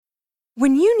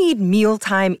When you need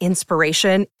mealtime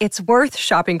inspiration, it's worth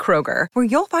shopping Kroger, where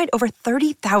you'll find over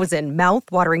 30,000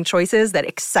 mouth-watering choices that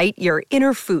excite your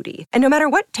inner foodie. And no matter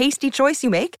what tasty choice you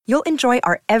make, you'll enjoy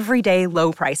our everyday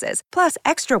low prices, plus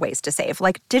extra ways to save,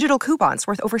 like digital coupons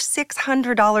worth over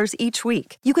 $600 each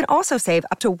week. You can also save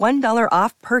up to $1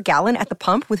 off per gallon at the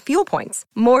pump with fuel points.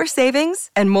 More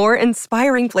savings and more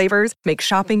inspiring flavors make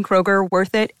shopping Kroger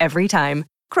worth it every time.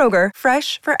 Kroger,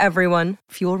 fresh for everyone.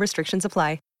 Fuel restrictions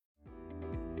apply.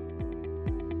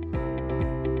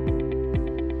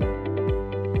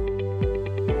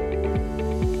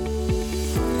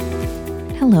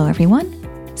 Hello,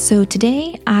 everyone. So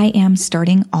today I am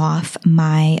starting off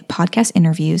my podcast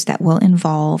interviews that will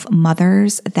involve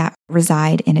mothers that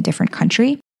reside in a different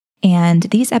country. And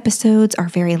these episodes are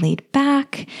very laid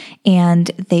back and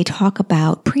they talk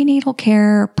about prenatal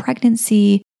care,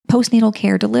 pregnancy, postnatal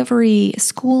care, delivery,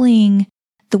 schooling,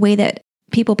 the way that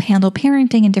people handle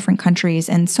parenting in different countries,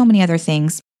 and so many other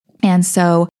things. And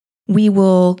so we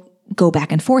will go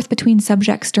back and forth between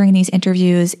subjects during these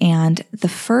interviews. And the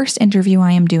first interview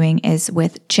I am doing is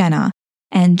with Jenna.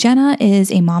 And Jenna is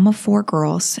a mom of 4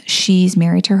 girls. She's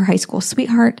married to her high school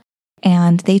sweetheart,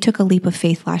 and they took a leap of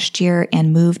faith last year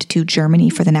and moved to Germany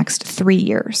for the next 3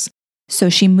 years. So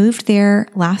she moved there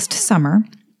last summer,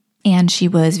 and she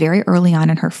was very early on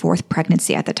in her 4th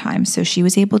pregnancy at the time. So she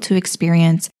was able to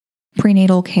experience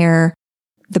prenatal care,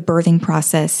 the birthing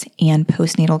process, and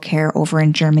postnatal care over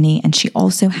in Germany. And she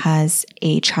also has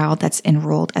a child that's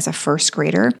enrolled as a 1st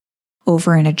grader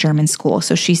over in a German school.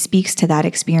 So she speaks to that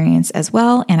experience as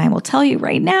well. And I will tell you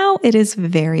right now, it is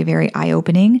very, very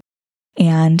eye-opening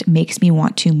and makes me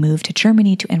want to move to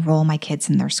Germany to enroll my kids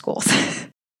in their schools.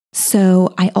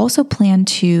 So I also plan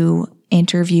to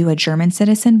interview a German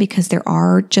citizen because there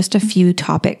are just a few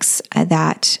topics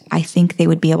that I think they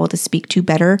would be able to speak to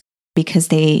better, because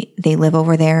they live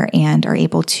over there and are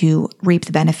able to reap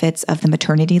the benefits of the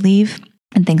maternity leave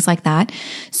and things like that.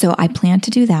 So I plan to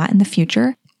do that in the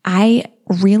future. I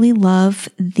really love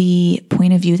the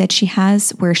point of view that she has,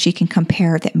 where she can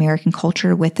compare the American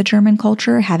culture with the German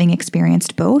culture, having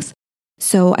experienced both.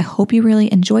 So I hope you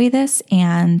really enjoy this,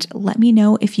 and let me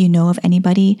know if you know of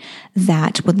anybody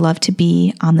that would love to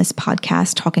be on this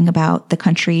podcast talking about the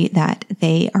country that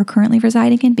they are currently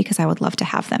residing in, because I would love to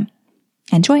have them.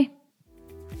 Enjoy.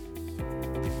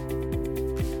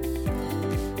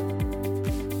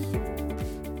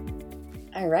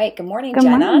 All right. Good morning,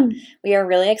 Jenna. We are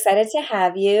really excited to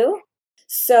have you.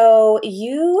 So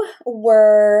you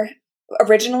were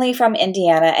originally from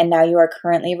Indiana, and now you are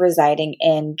currently residing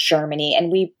in Germany.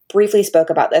 And we briefly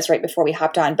spoke about this right before we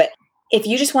hopped on. But if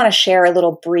you just want to share a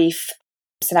little brief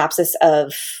synopsis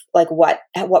of like what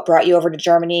brought you over to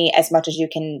Germany, as much as you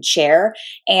can share,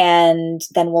 and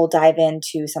then we'll dive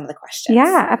into some of the questions.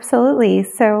 Yeah, absolutely.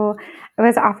 So I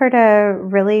was offered a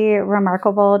really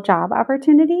remarkable job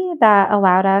opportunity that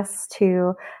allowed us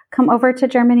to come over to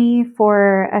Germany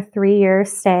for a 3-year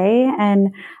stay. And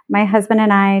my husband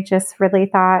and I just really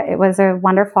thought it was a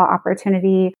wonderful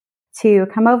opportunity to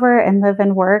come over and live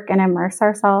and work and immerse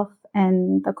ourselves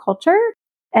in the culture,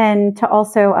 and to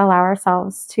also allow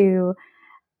ourselves to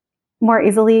more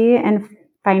easily and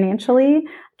financially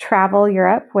travel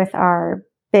Europe with our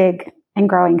big and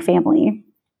growing family.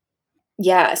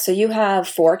 Yeah. So you have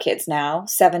 4 kids now,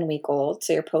 7-week-old.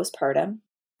 So you're postpartum.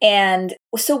 And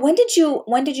so when did you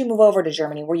move over to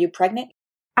Germany? Were you pregnant?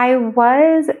 I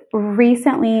was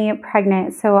recently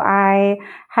pregnant. So I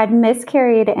had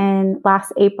miscarried in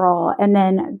last April and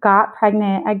then got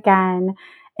pregnant again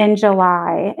in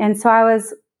July. And so I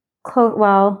was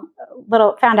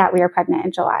found out we were pregnant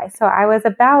in July. So I was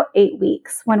about 8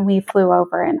 weeks when we flew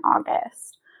over in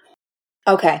August.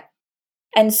 Okay.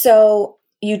 And so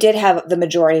you did have the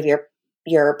majority of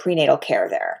your prenatal care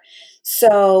there.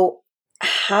 So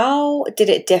how did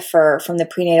it differ from the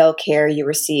prenatal care you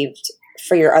received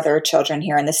for your other children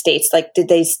here in the States? Like, did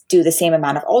they do the same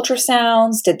amount of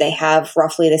ultrasounds? Did they have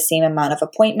roughly the same amount of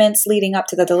appointments leading up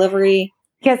to the delivery?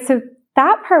 Yeah, so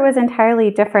that part was entirely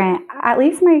different. At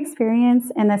least my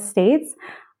experience in the States,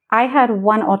 I had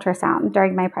 1 ultrasound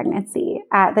during my pregnancy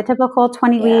at the typical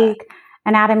 20-week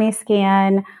anatomy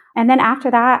scan. And then after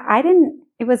that,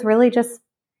 it was really just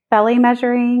belly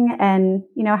measuring and,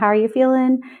 how are you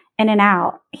feeling? In and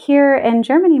out. Here in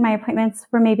Germany, my appointments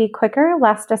were maybe quicker,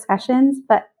 less discussions,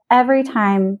 but every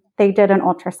time they did an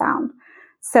ultrasound.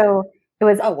 So it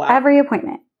was every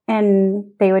appointment, and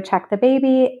they would check the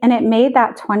baby, and it made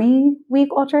that 20-week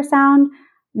ultrasound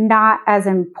not as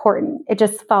important. It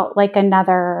just felt like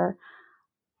another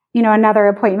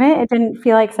appointment. It didn't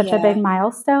feel like such a big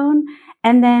milestone.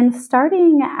 And then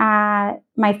starting at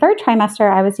my third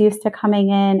trimester, I was used to coming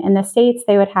in the States,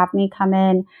 they would have me come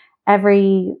in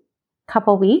every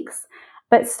couple weeks.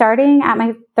 But starting at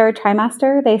my third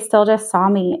trimester, they still just saw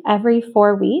me every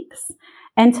 4 weeks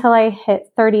until I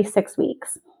hit 36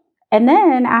 weeks. And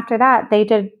then after that, they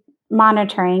did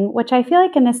monitoring, which I feel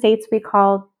like in the States we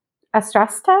call a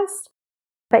stress test.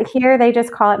 But here they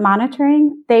just call it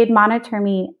monitoring. They'd monitor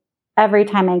me every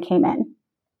time I came in.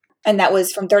 And that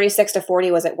was from 36 to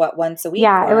 40, was it once a week?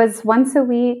 Yeah, it was once a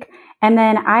week. And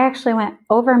then I actually went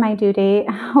over my due date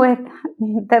with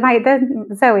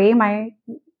Zoe,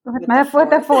 with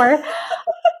the fourth,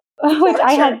 which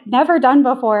I had never done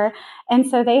before. And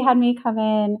so they had me come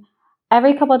in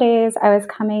every couple of days. I was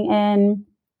coming in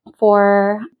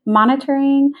for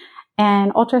monitoring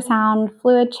and ultrasound,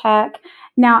 fluid check.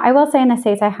 Now, I will say in the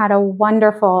States, I had a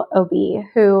wonderful OB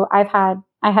who I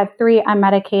had 3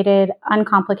 unmedicated,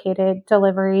 uncomplicated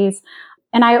deliveries,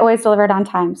 and I always delivered on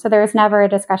time. So there was never a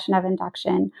discussion of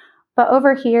induction. But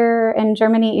over here in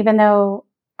Germany, even though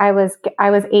I was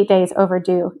 8 days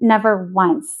overdue, never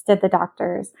once did the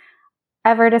doctors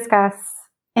ever discuss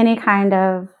any kind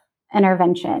of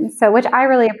intervention. So, which I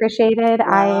really appreciated.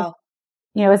 Wow.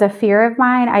 It was a fear of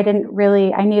mine. I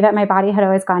knew that my body had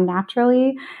always gone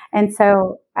naturally. And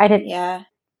so I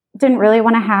didn't really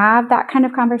want to have that kind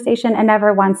of conversation. And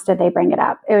never once did they bring it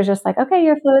up. It was just like, okay,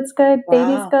 your fluid's good. Wow.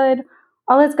 Baby's good.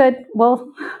 All is good.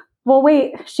 We'll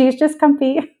wait. She's just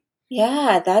comfy.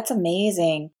 Yeah, that's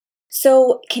amazing.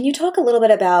 So can you talk a little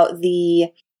bit about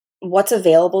what's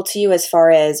available to you as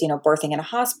far as, birthing in a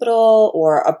hospital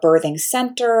or a birthing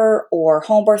center or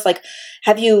home birth? Like,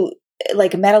 have you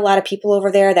met a lot of people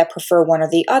over there that prefer one or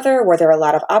the other? Were there a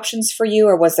lot of options for you,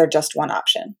 or was there just one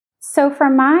option? So for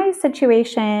my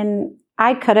situation,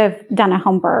 I could have done a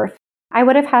home birth. I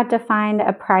would have had to find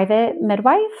a private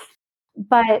midwife,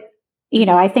 but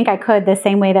I think I could the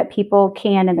same way that people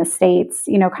can in the States,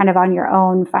 kind of on your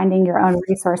own, finding your own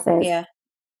resources. Yeah.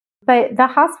 But the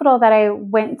hospital that I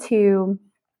went to,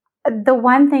 the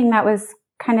one thing that was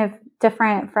kind of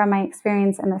different from my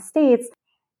experience in the States,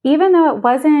 even though it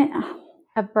wasn't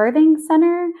a birthing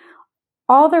center,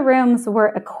 all the rooms were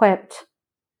equipped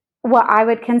what I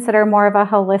would consider more of a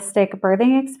holistic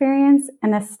birthing experience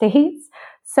in the States.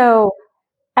 So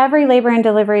every labor and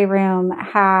delivery room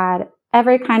had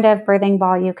every kind of birthing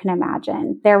ball you can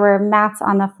imagine. There were mats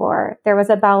on the floor. There was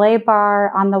a ballet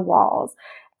bar on the walls.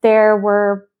 There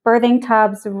were birthing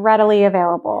tubs readily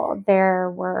available.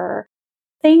 There were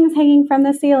things hanging from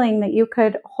the ceiling that you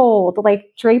could hold,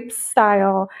 like drapes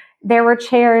style. There were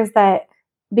chairs that,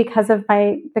 because of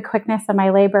the quickness of my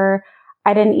labor,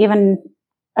 I didn't even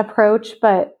approach,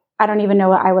 but I don't even know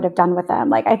what I would have done with them.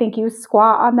 Like, I think you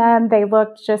squat on them. They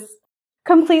looked just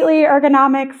completely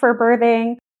ergonomic for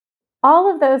birthing.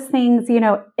 All of those things,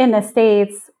 in the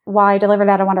States, while I delivered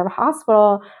at a wonderful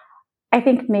hospital, I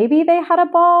think maybe they had a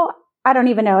ball. I don't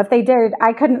even know if they did.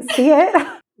 I couldn't see it.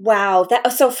 Wow.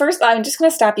 So first, I'm just going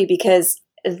to stop you because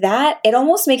it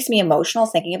almost makes me emotional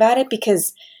thinking about it,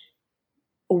 because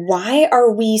why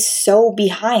are we so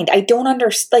behind? I don't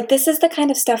understand. Like, this is the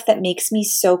kind of stuff that makes me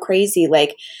so crazy.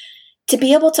 Like, to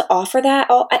be able to offer that.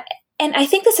 And I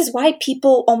think this is why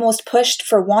people almost pushed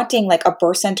for wanting like a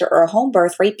birth center or a home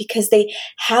birth, right? Because they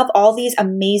have all these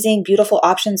amazing, beautiful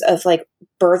options of like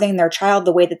birthing their child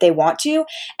the way that they want to.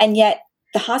 And yet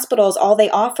the hospitals, all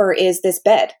they offer is this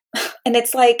bed. And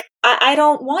it's like, I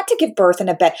don't want to give birth in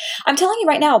a bed. I'm telling you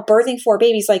right now, birthing 4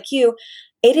 babies like you,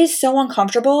 it is so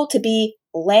uncomfortable to be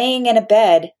laying in a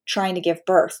bed trying to give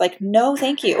birth. Like, no,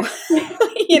 thank you.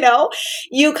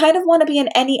 You kind of want to be in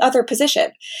any other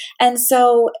position. And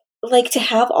so like to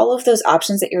have all of those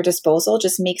options at your disposal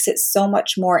just makes it so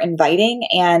much more inviting.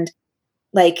 And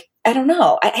like, I don't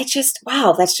know, I just,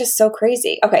 wow, that's just so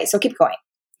crazy. Okay. So keep going.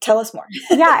 Tell us more.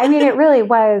 Yeah. I mean, it really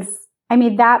was. I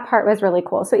mean, that part was really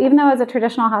cool. So even though it was a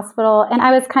traditional hospital, and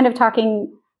I was kind of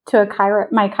talking to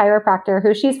my chiropractor,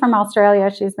 who she's from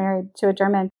Australia, she's married to a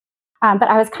German, but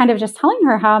I was kind of just telling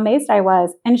her how amazed I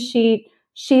was. And she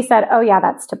said, oh yeah,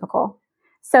 that's typical.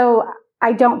 So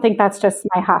I don't think that's just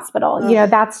my hospital.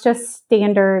 That's just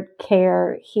standard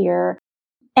care here.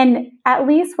 And at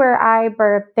least where I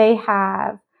birth, they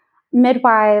have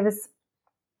midwives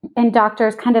and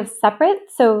doctors kind of separate.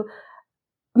 So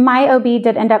my OB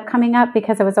did end up coming up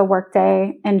because it was a work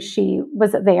day and she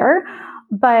was there.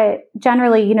 But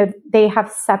generally, they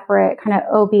have separate kind of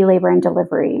OB labor and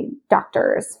delivery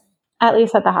doctors, at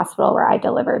least at the hospital where I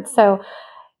delivered. So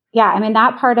yeah, I mean,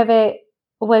 that part of it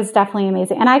was definitely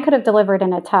amazing. And I could have delivered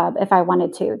in a tub if I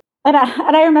wanted to. And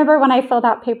I remember when I filled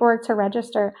out paperwork to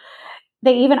register,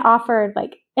 they even offered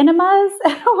like enemas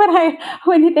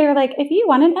when they were like, if you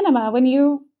want an enema, when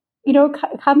you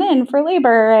come in for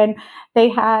labor, and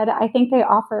I think they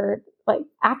offered like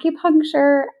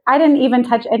acupuncture. I didn't even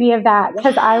touch any of that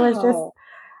because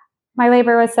my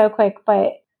labor was so quick,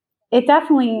 but it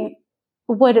definitely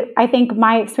I think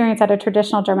my experience at a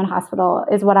traditional German hospital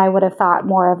is what I would have thought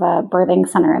more of a birthing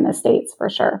center in the States for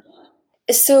sure.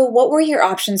 So what were your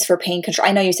options for pain control?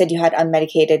 I know you said you had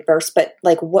unmedicated births, but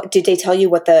like what did they tell you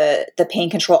what the pain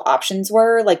control options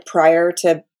were like prior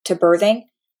to birthing?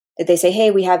 Did they say,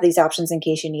 hey, we have these options in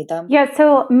case you need them? Yeah.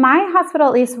 So my hospital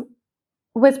at least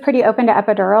was pretty open to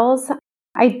epidurals.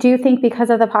 I do think because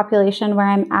of the population where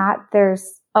I'm at,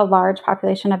 there's a large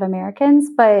population of Americans,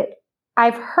 but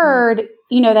I've heard,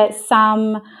 that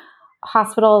some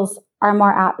hospitals are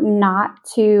more apt not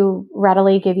to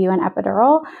readily give you an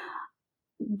epidural.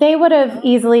 They would have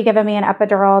easily given me an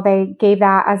epidural. They gave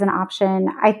that as an option.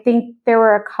 I think there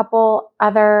were a couple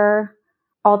other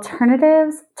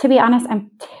alternatives. To be honest,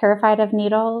 I'm terrified of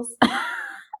needles.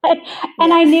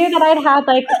 And I knew that I'd had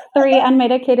like 3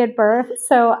 unmedicated births.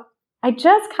 So I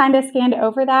just kind of scanned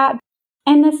over that.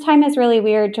 And this time is really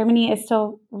weird. Germany is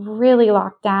still really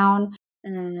locked down.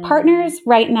 Partners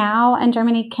right now in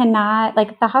Germany cannot,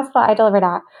 like the hospital I delivered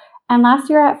at,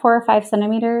 unless you're at 4 or 5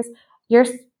 centimeters, your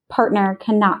partner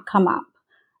cannot come up.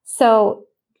 So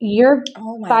you're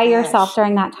by yourself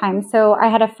during that time. So I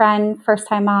had a friend,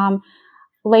 first-time mom,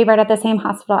 labored at the same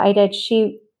hospital I did.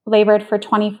 She labored for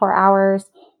 24 hours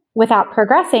without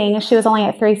progressing. She was only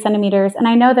at 3 centimeters. And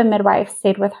I know the midwife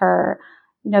stayed with her,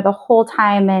 the whole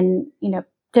time and,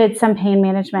 did some pain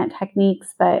management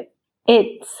techniques, but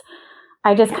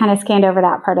I just kind of scanned over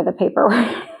that part of the paperwork.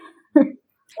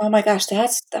 Oh my gosh,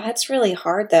 that's really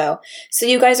hard though. So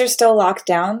you guys are still locked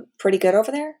down pretty good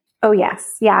over there? Oh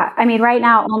yes. Yeah. I mean, right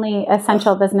now only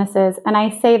essential businesses. And I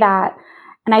say that,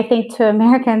 and I think to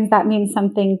Americans that means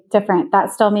something different.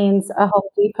 That still means a Home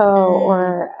Depot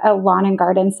or a lawn and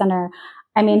garden center.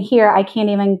 I mean, here I can't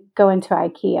even go into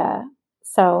IKEA.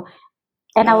 So,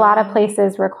 and a lot of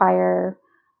places require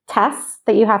tests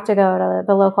that you have to go to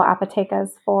the local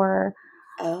apothekas for.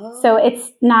 So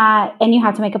it's not, and you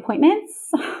have to make appointments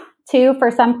too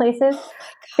for some places.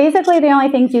 Basically, the only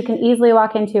things you can easily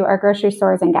walk into are grocery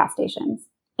stores and gas stations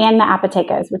and the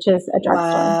apothekas, which is a drugstore.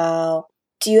 Wow.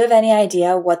 Do you have any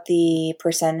idea what the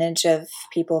percentage of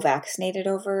people vaccinated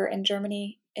over in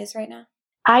Germany is right now?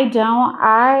 I don't.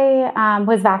 I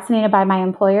was vaccinated by my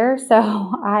employer,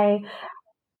 so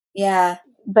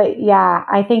But yeah,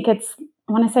 I think I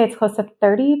want to say it's close to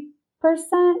 30%,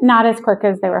 not as quick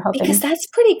as they were hoping. Because that's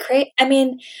pretty crazy. I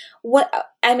mean,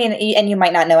 and you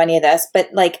might not know any of this,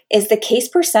 but like, is the case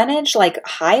percentage like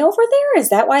high over there? Is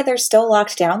that why they're still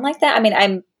locked down like that? I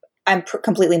mean, I'm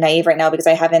completely naive right now because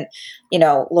I haven't,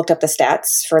 looked up the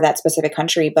stats for that specific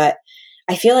country, but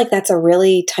I feel like that's a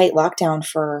really tight lockdown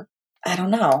for, I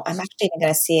don't know. I'm actually even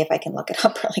going to see if I can look it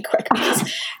up really quick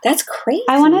because that's crazy.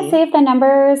 I want to say if the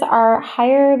numbers are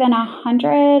higher than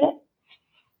 100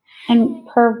 and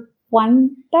per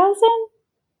 1,000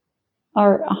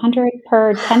 or 100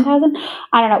 per 10,000.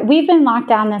 I don't know. We've been locked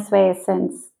down this way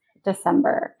since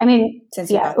December. I mean, we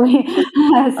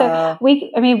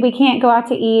can't go out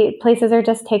to eat. Places are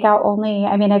just takeout only.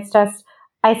 I mean, it's just,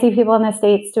 I see people in the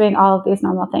States doing all of these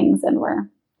normal things and we're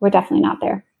definitely not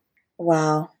there.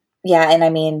 Wow. Yeah. And I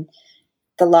mean,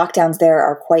 the lockdowns there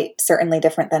are quite certainly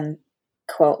different than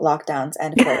quote lockdowns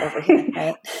end quote over here,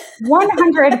 right?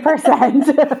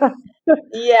 100%.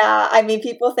 Yeah. I mean,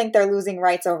 people think they're losing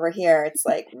rights over here. It's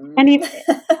like,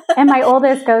 and my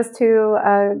oldest goes to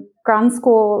a ground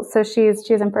school. So she's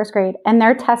in first grade and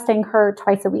they're testing her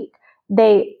twice a week.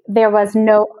 There was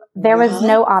no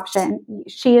option.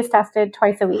 She is tested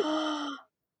twice a week.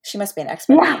 She must be an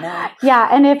expert right now. Yeah.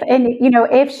 And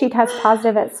if she tests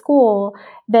positive at school,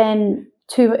 then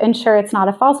to ensure it's not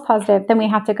a false positive, then we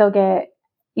have to go get,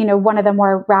 one of the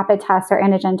more rapid tests or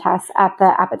antigen tests at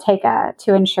the apotheka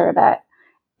to ensure that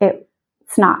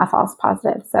it's not a false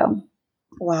positive. So,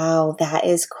 wow, that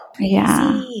is crazy.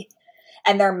 Yeah.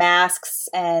 And their masks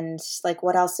and like,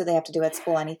 what else do they have to do at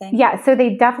school? Anything? Yeah. So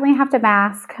they definitely have to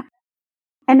mask.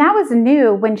 And that was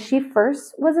new when she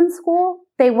first was in school.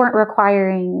 They weren't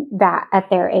requiring that at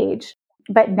their age.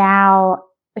 But now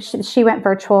she went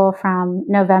virtual from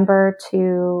November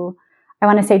to, I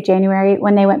want to say January.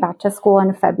 When they went back to school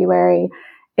in February,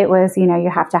 it was,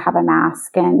 you have to have a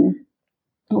mask and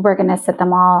we're going to sit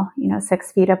them all,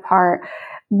 6 feet apart.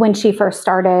 When she first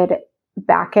started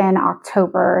back in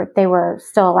October, they were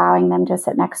still allowing them to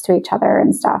sit next to each other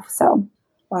and stuff. So,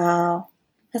 wow,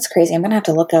 that's crazy. I'm going to have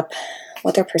to look up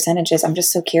what their percentage is. I'm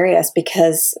just so curious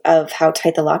because of how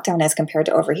tight the lockdown is compared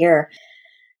to over here.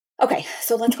 Okay,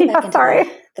 so let's go back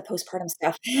into the postpartum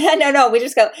stuff. No, we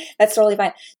just go. That's totally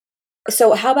fine.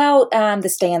 So how about the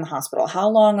stay in the hospital? How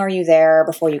long are you there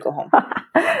before you go home?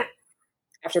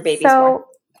 After baby's born?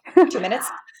 2 minutes?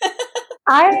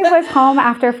 I was home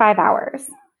after 5 hours.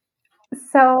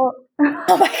 So,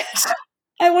 oh my gosh,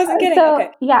 I wasn't kidding. Okay.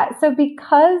 Yeah. So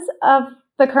because of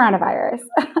the coronavirus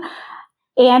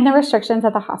and the restrictions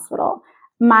at the hospital,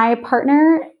 my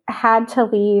partner had to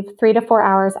leave 3 to 4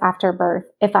 hours after birth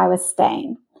if I was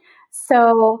staying.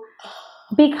 So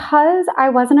because I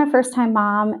wasn't a first-time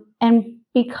mom and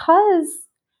because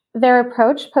their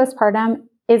approach postpartum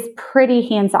is pretty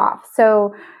hands-off.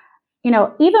 So,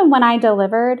 even when I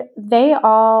delivered, they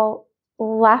all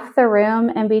left the room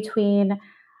in between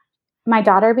my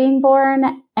daughter being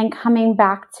born and coming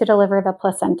back to deliver the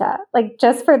placenta. Like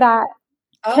just for that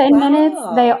 10 minutes,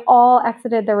 they all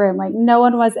exited the room. Like no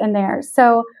one was in there.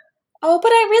 So, but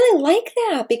I really like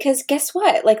that because guess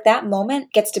what? Like that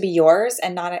moment gets to be yours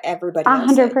and not everybody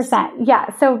else's. 100%.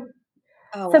 Yeah. So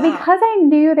because I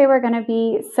knew they were going to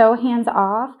be so hands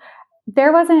off,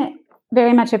 there wasn't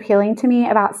very much appealing to me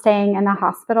about staying in the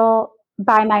hospital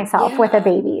by myself with a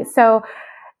baby. So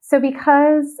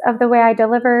because of the way I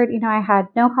delivered, I had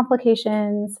no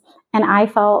complications and I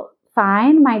felt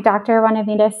fine. My doctor wanted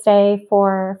me to stay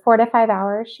for 4 to 5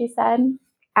 hours, she said.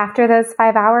 After those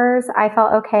 5 hours, I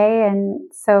felt okay. And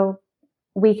so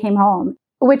we came home,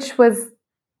 which was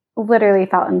literally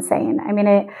felt insane. I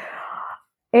mean,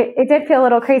 it did feel a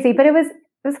little crazy, but it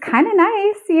was kind of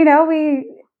nice. We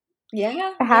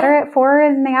had her at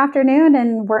 4 p.m.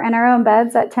 and we're in our own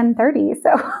beds at 10:30. So,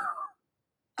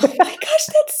 oh my gosh,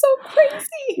 that's so crazy.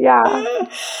 Yeah.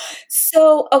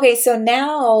 So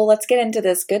now let's get into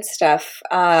this good stuff.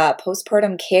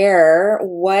 Postpartum care.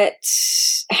 What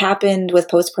happened with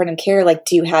postpartum care? Like,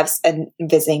 do you have a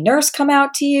visiting nurse come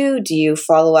out to you? Do you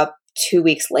follow up 2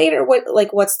 weeks later?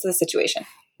 What's the situation?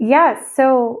 Yeah.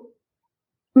 So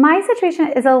my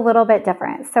situation is a little bit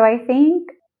different. So I think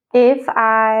if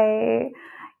I,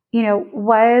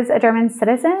 was a German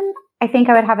citizen, I think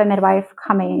I would have a midwife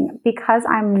coming. Because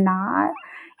I'm not,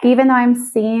 even though I'm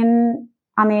seen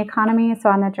on the economy, so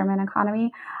on the German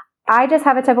economy, I just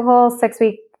have a typical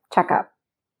 6-week checkup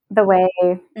the way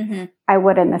I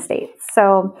would in the States.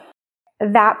 So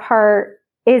that part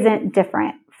isn't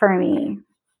different for me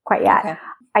quite yet. Okay.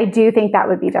 I do think that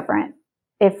would be different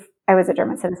if I was a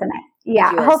German citizen.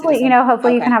 Yeah. Hopefully,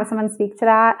 hopefully you can have someone speak to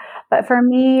that. But for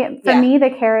me,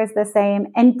 the care is the same.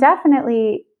 And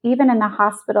definitely even in the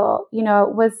hospital, it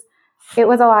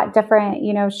was a lot different.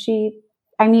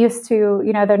 I'm used to,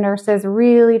 the nurses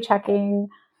really checking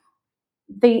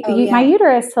my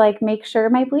uterus to make sure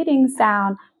my bleeding's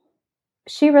down.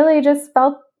 She really just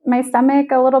felt my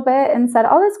stomach a little bit and said,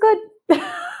 "Oh, that's good."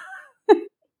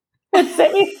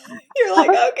 You're like,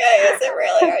 okay, is it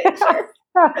really? Are you sure?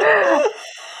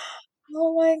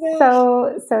 Oh my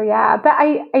gosh. So yeah, but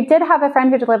I did have a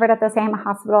friend who delivered at the same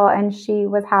hospital and she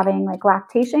was having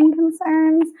lactation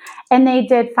concerns and they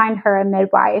did find her a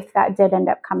midwife that did end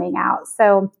up coming out.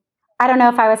 So I don't know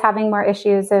if I was having more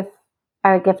issues if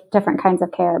I would give different kinds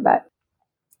of care, but.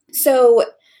 So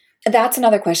that's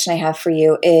another question I have for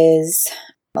you is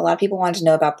a lot of people want to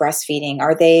know about breastfeeding.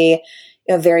 Are they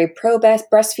very pro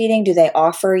breastfeeding? Do they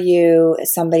offer you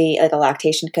somebody like a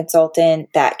lactation consultant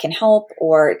that can help?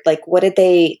 Or what did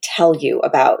they tell you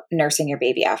about nursing your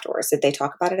baby afterwards? Did they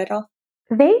talk about it at all?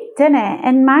 They didn't.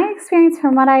 And my experience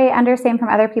from what I understand from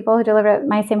other people who delivered at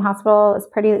my same hospital is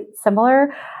pretty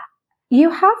similar.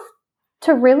 You have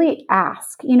to really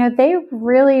ask. They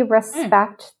really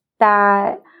respect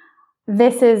that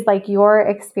this is your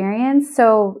experience.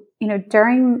 So,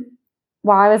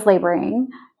 while I was laboring,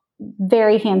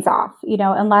 very hands off,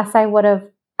 unless I would have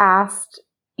asked,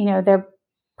 they're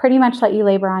pretty much let you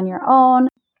labor on your own.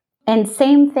 And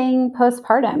same thing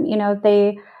postpartum,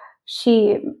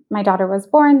 my daughter was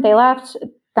born, they left,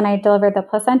 then I delivered the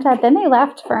placenta, then they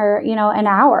left for, an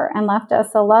hour and left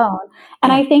us alone.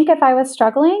 And I think if I was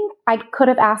struggling, I could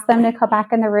have asked them to come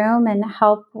back in the room and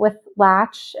help with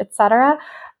latch, etc.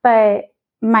 But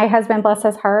my husband, bless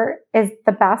his heart, is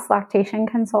the best lactation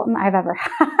consultant I've ever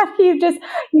had. He just,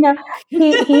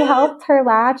 he helped her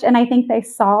latch, and I think they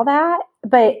saw that.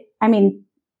 But I mean,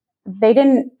 they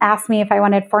didn't ask me if I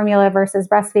wanted formula versus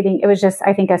breastfeeding. It was just,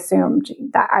 I think, assumed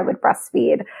that I would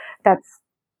breastfeed.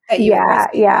 Yeah.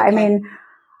 Okay. I mean,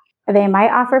 they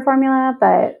might offer formula,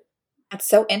 but that's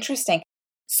so interesting.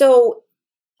 So,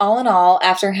 all in all,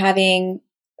 after having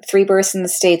 3 births in the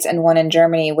States and 1 in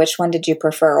Germany, which one did you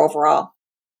prefer overall?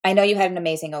 I know you had an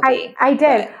amazing OB. I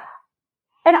did.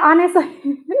 And honestly,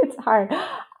 it's hard.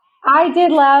 I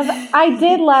did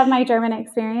love my German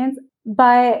experience,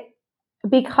 but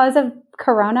because of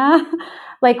Corona,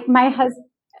 like my husband,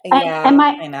 Yeah, and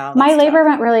I know. my That's labor tough.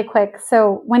 went really quick.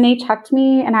 So when they checked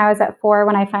me and I was at 4,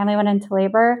 when I finally went into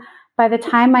labor, by the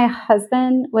time my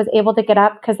husband was able to get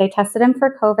up, because they tested him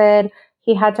for COVID,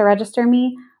 he had to register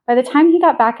me. By the time he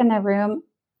got back in the room,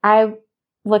 I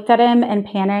looked at him in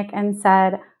panic and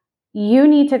said, "You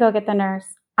need to go get the nurse.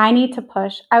 I need to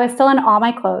push." I was still in all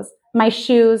my clothes, my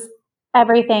shoes,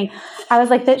 everything. I was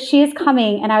like, that she is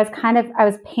coming. And I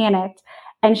was panicked.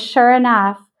 And sure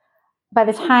enough, by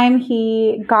the time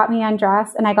he got me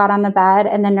undressed and I got on the bed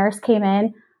and the nurse came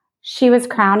in, she was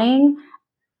crowning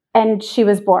and she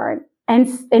was born. And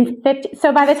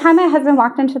so by the time my husband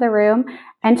walked into the room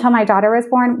until my daughter was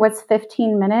born was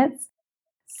 15 minutes.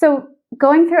 So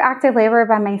going through active labor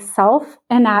by myself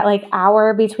in that like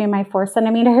hour between my 4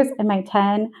 centimeters and my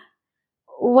 10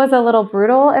 was a little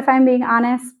brutal, if I'm being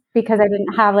honest, because I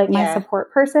didn't have like my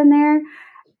support person there.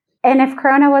 And if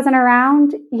Corona wasn't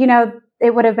around,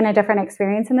 it would have been a different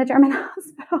experience in the German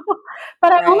hospital.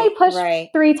 But I only pushed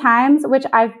 3 times, which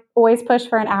I've always pushed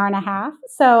for an hour and a half.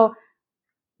 So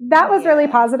that was really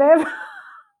positive.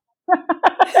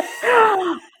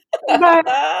 But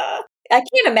I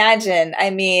can't imagine.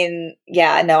 I mean,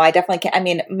 I definitely can't. I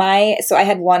mean, so I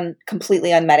had one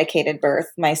completely unmedicated birth,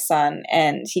 my son,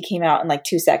 and he came out in like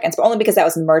 2 seconds, but only because that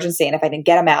was an emergency. And if I didn't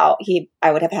get him out,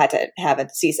 I would have had to have a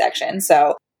C-section.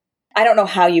 So I don't know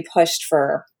how you pushed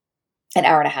for an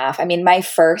hour and a half. I mean, my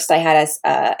first, I had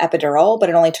a epidural, but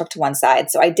it only took to one side.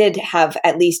 So I did have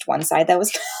at least one side that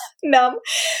was numb,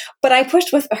 but I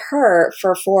pushed with her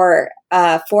for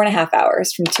 4.5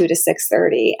 hours from 2 to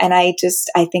 6:30. And I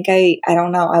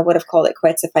don't know, I would have called it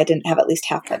quits if I didn't have at least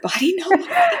half my body numb.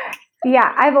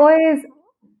 Yeah. I've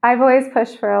always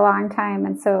pushed for a long time.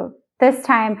 And so this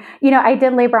time, I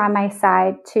did labor on my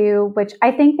side too, which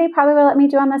I think they probably would let me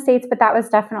do on the States, but that was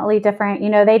definitely different.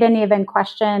 They didn't even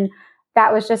question.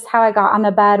 That was just how I got on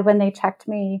the bed when they checked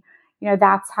me.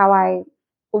 That's how I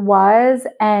was.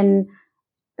 And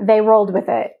they rolled with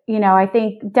it. I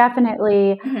think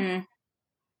definitely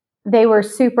they were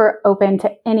super open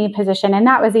to any position. And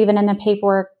that was even in the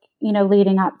paperwork,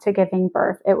 leading up to giving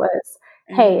birth. It was,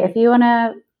 hey, if you want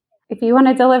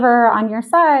to deliver on your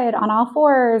side, on all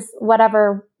 4s,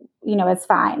 whatever, it's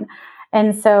fine.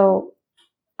 And so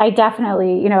I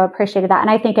definitely, appreciated that. And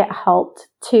I think it helped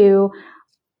too.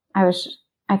 I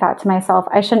thought to myself,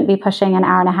 I shouldn't be pushing an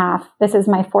hour and a half. This is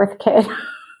my 4th kid.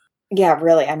 Yeah,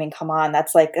 really. I mean, come on.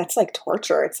 That's like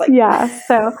torture. It's like, yeah.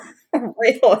 So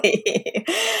really.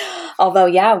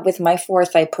 Although, with my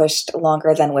 4th, I pushed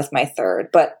longer than with my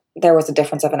 3rd, but there was a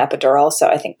difference of an epidural. So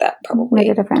I think that probably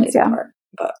made a difference. Yeah. Part.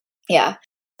 But yeah.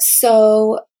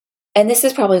 So, and this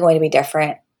is probably going to be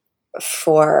different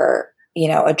for,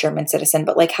 a German citizen,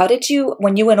 but like, how did you,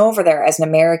 when you went over there as an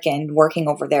American working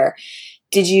over there,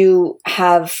 did you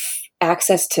have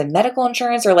access to medical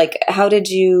insurance, or like, how does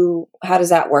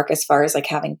that work as far as like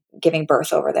giving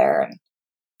birth over there?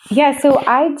 Yeah. So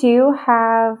I do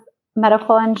have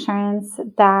medical insurance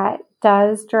that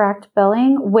does direct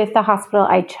billing with the hospital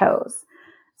I chose.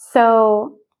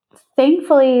 So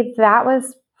thankfully that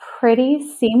was pretty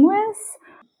seamless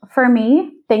for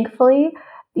me. Thankfully,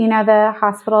 the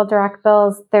hospital direct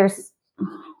bills, there's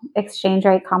exchange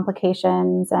rate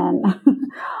complications and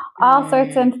all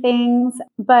sorts of things.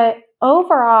 But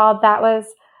overall, that was,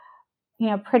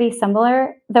 pretty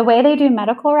similar. The way they do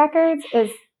medical records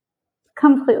is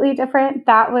completely different.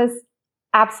 That was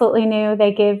absolutely new.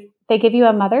 They give you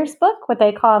a mother's book, what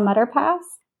they call a mother pass.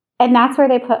 And that's where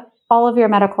they put all of your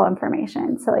medical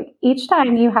information. So like each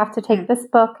time you have to take this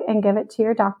book and give it to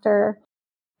your doctor.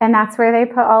 And that's where they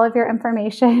put all of your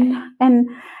information. And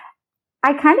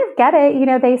I kind of get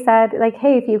it. They said like,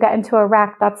 hey, if you get into a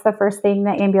wreck, that's the first thing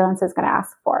the ambulance is going to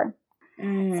ask for.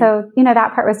 So,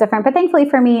 that part was different. But thankfully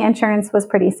for me, insurance was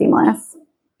pretty seamless.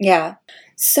 Yeah.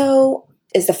 So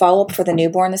is the follow-up for the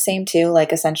newborn the same too?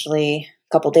 Like essentially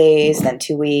a couple days, then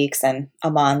 2 weeks, and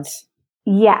a month?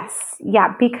 Yes.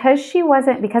 Yeah. Because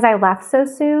I left so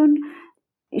soon,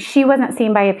 she wasn't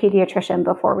seen by a pediatrician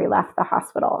before we left the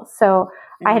hospital. So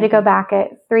I had to go back at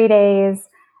 3 days,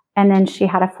 and then she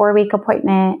had a 4-week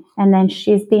appointment, and then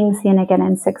she's being seen again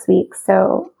in 6 weeks.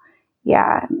 So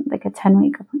yeah, like a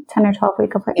 10 or 12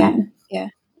 week appointment. Yeah.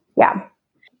 Yeah.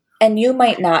 And you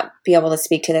might not be able to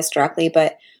speak to this directly,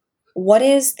 but what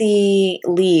is the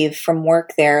leave from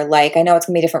work there like? I know it's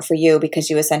going to be different for you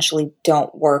because you essentially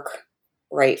don't work,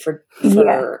 right, for a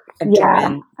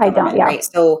German I don't. Yeah. Right?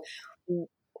 So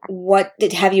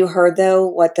have you heard though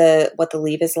what the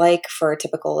leave is like for a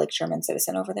typical like German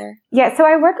citizen over there? Yeah. So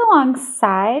I work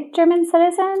alongside German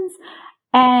citizens,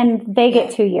 and they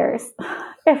get 2 years,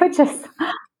 which is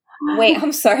Wait,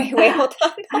 I'm sorry. Wait, hold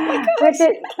on. Oh my gosh.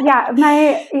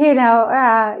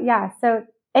 So,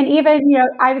 and even,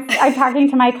 I'm talking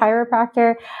to my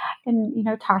chiropractor and,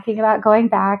 talking about going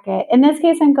back. In this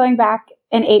case, I'm going back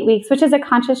in 8 weeks, which is a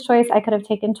conscious choice. I could have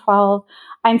taken 12.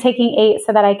 I'm taking 8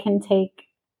 so that I can take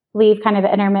leave kind of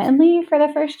intermittently for the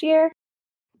first year.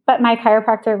 But my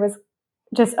chiropractor was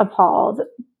just appalled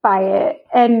by it.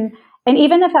 And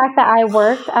even the fact that I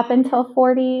worked up until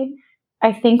 40,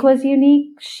 I think was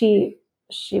unique. She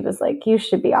was like, you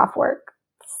should be off work.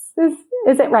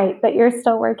 Is it right that you're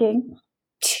still working?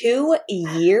 2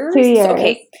 years? 2 years.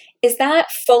 Okay. Is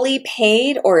that fully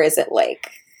paid, or is it like,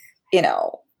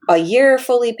 a year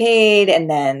fully paid and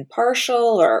then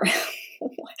partial, or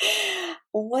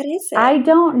what is it? I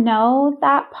don't know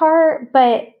that part,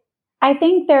 but I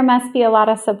think there must be a lot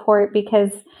of support,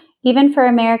 because even for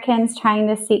Americans trying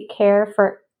to seek care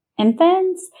for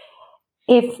infants,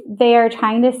 if they are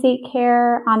trying to seek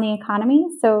care on the economy,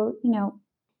 so,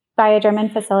 by a German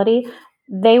facility,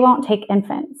 they won't take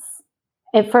infants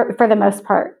for the most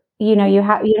part. You'd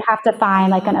have to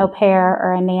find like an au pair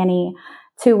or a nanny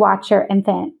to watch your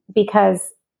infant,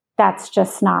 because that's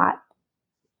just not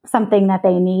something that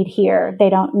they need here.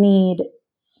 They don't need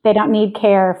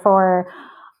care for,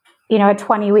 a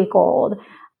 20-week-old.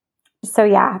 So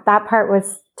yeah, that part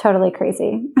was totally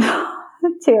crazy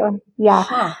too. Yeah.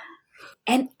 Huh.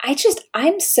 And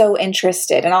I'm so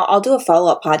interested, and I'll do a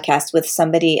follow-up podcast with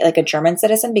somebody like a German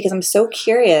citizen, because I'm so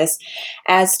curious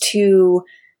as to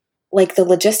like the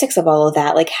logistics of all of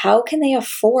that. Like, how can they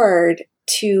afford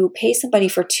to pay somebody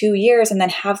for 2 years and then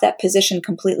have that position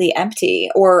completely empty?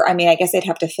 Or, I mean, I guess they'd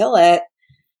have to fill it,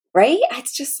 right?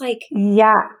 It's just like,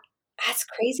 yeah, that's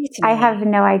crazy to me. I have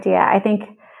no idea. I think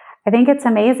it's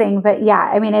amazing, but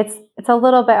yeah, I mean, it's a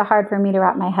little bit hard for me to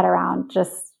wrap my head around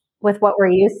just with what we're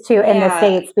used to in the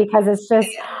States, because it's just,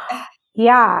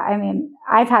 I mean,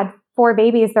 I've had 4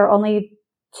 babies. They're only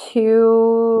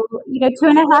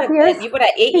 2.5 years. You would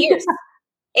have 8 years.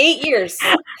 8 years.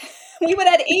 We would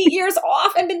have had 8 years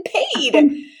off and been paid. I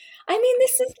mean,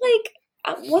 this is like,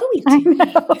 what are we doing?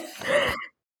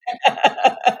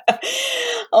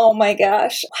 Oh my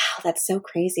gosh. Wow, that's so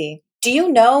crazy. Do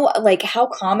you know, like, how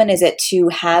common is it to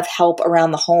have help around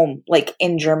the home, like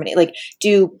in Germany? Like,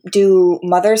 do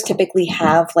mothers typically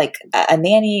have like a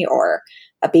nanny or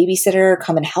a babysitter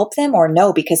come and help them, or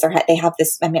no? Because they have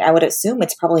this. I mean, I would assume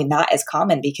it's probably not as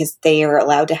common because they are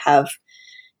allowed to have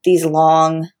these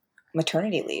long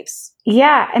maternity leaves.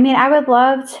 Yeah, I mean, I would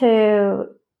love to,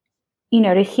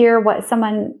 to hear what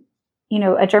someone,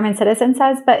 a German citizen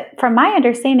says. But from my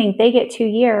understanding, they get 2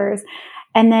 years.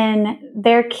 And then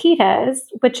their kitas,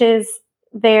 which is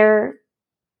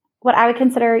what I would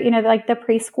consider, like the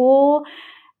preschool,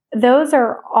 those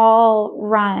are all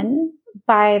run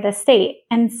by the state.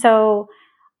 And so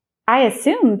I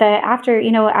assume that after,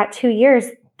 at 2 years,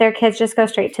 their kids just go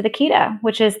straight to the kita,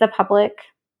 which is the public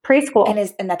preschool. And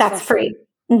that's free.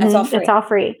 Mm-hmm. That's all free. It's all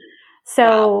free. So,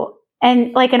 wow.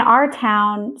 And like in our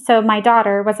town, so my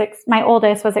daughter my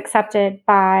oldest was accepted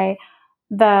by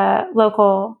the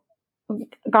local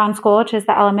Grand School, which is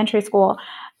the elementary school.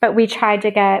 But we tried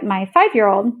to get my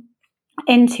 5-year-old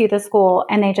into the school,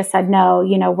 and they just said, no,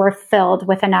 we're filled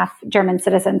with enough German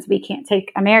citizens. We can't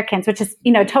take Americans, which is,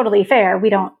 totally fair. We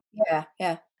don't.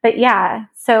 Yeah. But yeah,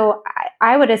 so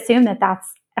I would assume that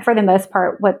that's, for the most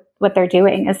part, what they're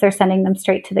doing is they're sending them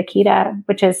straight to the kita,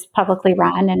 which is publicly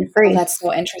run and free. Oh, that's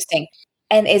so interesting.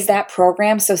 And is that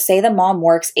program, so say the mom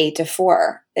works 8 to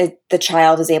 4, the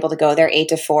child is able to go there 8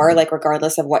 to 4, like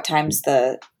regardless of what times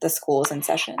the school is in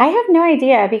session? I have no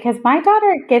idea, because my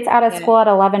daughter gets out of school at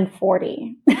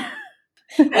 11:40.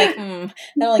 That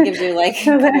only gives you like a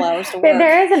couple hours to work.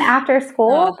 There is an after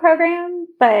school program,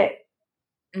 but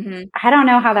I don't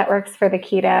know how that works for the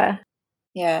kita.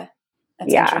 Yeah.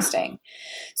 That's interesting.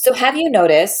 So have you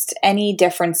noticed any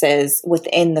differences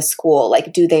within the school?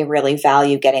 Like, do they really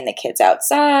value getting the kids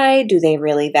outside? Do they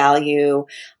really value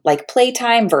like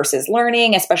playtime versus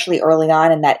learning, especially early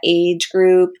on in that age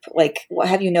group? Like, what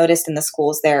have you noticed in the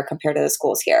schools there compared to the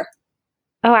schools here?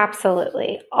 Oh,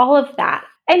 absolutely. All of that.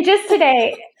 And just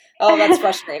today. Oh, that's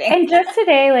frustrating. And just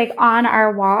today, like on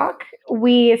our walk,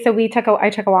 I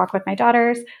took a walk with my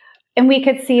daughters. And we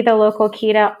could see the local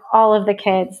kita, all of the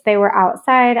kids. They were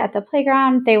outside at the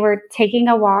playground. They were taking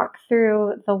a walk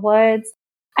through the woods.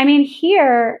 I mean,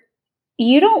 here,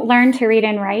 you don't learn to read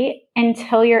and write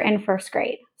until you're in first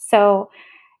grade. So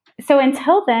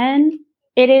until then,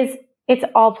 it's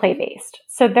all play-based.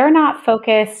 So they're not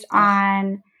focused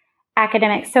on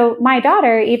academics. So my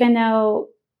daughter, even though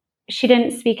she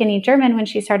didn't speak any German when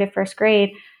she started first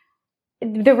grade,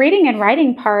 the reading and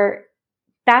writing part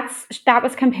that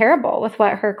was comparable with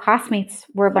what her classmates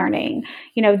were learning.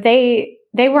 They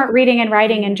weren't reading and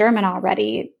writing in German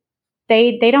already.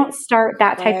 They don't start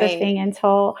that type of thing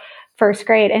until first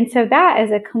grade. And so that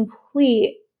is a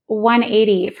complete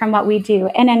 180 from what we do.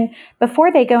 And then before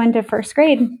they go into first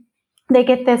grade, they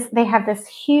have this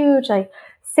huge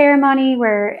ceremony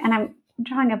where, and I'm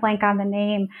drawing a blank on the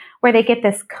name, where they get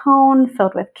this cone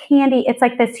filled with candy. It's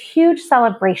like this huge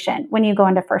celebration when you go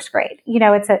into first grade.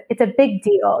 It's a big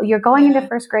deal. You're going into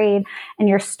first grade and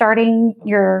you're starting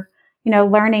your,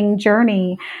 learning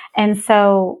journey. And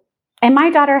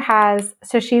my daughter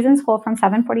she's in school from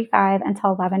 7:45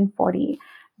 until 11:40.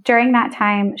 During that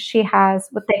time, she has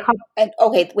what they call. And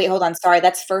okay, wait, hold on. Sorry,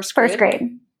 that's first grade. First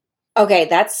grade. Okay,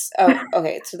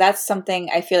 okay. So that's something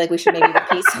I feel like we should maybe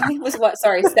repeat. Was what?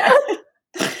 Sorry, Steph.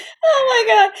 Oh my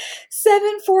God,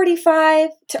 7:45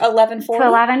 to 11:40. To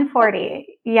 11:40,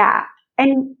 yeah.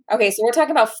 And okay, so we're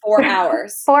talking about 4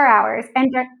 hours. 4 hours,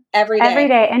 and every day. Every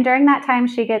day, and during that time,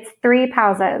 she gets 3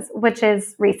 pauses, which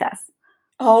is recess.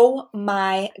 Oh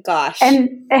my gosh!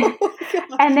 And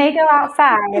and they go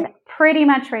outside pretty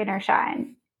much rain or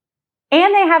shine,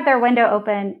 and they have their window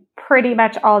open pretty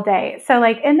much all day. So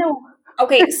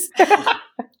okay.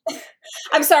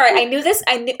 I'm sorry. I knew this.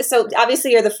 So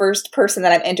obviously you're the first person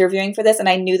that I'm interviewing for this, and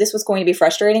I knew this was going to be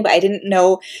frustrating, but I didn't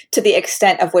know to the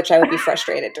extent of which I would be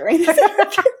frustrated during this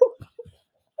interview.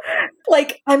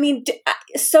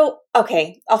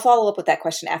 Okay, I'll follow up with that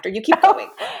question after. You keep going.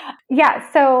 Yeah.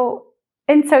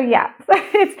 Yeah,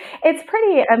 it's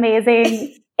pretty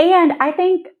amazing. And I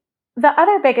think the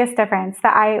other biggest difference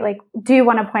that I do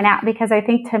want to point out, because I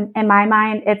think in my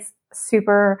mind, it's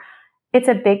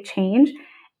a big change,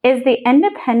 is the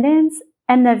independence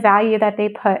and the value that they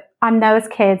put on those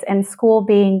kids and school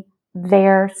being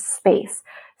their space.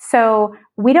 So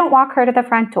we don't walk her to the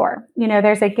front door.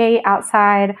 There's a gate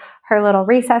outside her little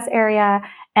recess area,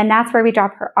 and that's where we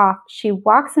drop her off. She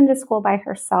walks into school by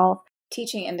herself.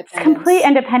 Teaching independence. Complete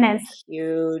independence.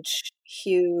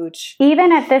 Huge.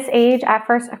 Even at this age, at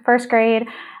first grade,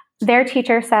 their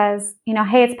teacher says,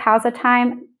 hey, it's pausa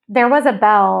time. There was a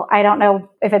bell. I don't know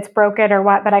if it's broken or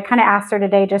what, but I kind of asked her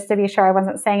today just to be sure I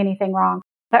wasn't saying anything wrong.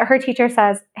 But her teacher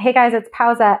says, hey guys, it's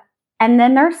pausa. And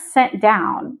then they're sent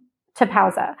down to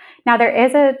pausa. Now there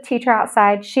is a teacher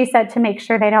outside. She said to make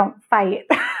sure they don't fight.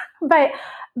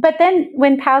 But then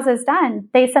when pausa is done,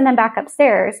 they send them back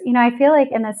upstairs. I feel like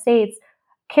in the States,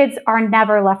 kids are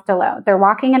never left alone. They're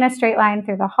walking in a straight line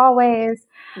through the hallways.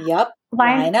 Yep.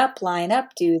 Line up,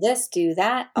 do this, do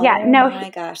that. Yeah, oh my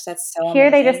gosh, that's so here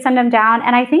amazing. They just send them down.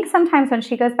 And I think sometimes when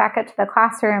she goes back up to the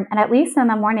classroom, and at least in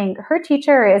the morning, her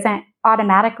teacher isn't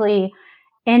automatically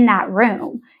in that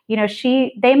room.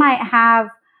 They might have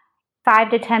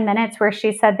 5 to 10 minutes where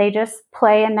she said they just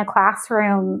play in the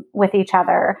classroom with each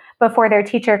other before their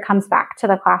teacher comes back to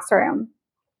the classroom.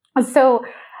 So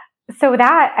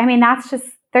that's just,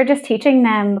 they're just teaching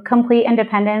them complete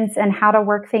independence and how to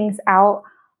work things out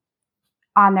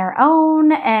on their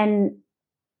own. And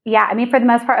yeah, for the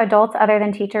most part, adults other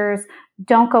than teachers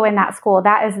don't go in that school.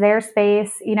 That is their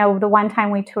space. The one time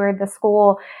we toured the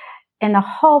school, in the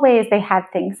hallways, they had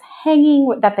things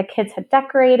hanging that the kids had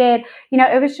decorated.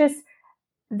 It was just,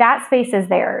 that space is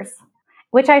theirs,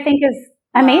 which I think is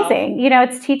amazing. Wow.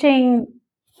 It's teaching,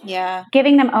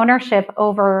 giving them ownership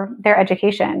over their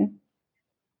education.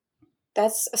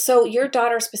 That's so. Your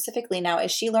daughter specifically now,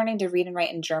 is she learning to read and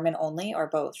write in German only, or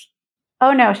both?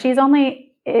 Oh no,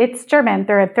 it's German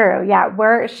through and through. Yeah,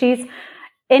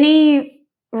 any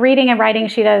reading and writing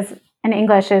she does in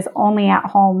English is only at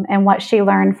home, and what she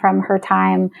learned from her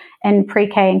time in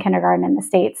pre-K and kindergarten in the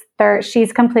States.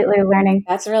 She's completely learning.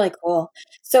 That's really cool.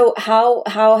 So how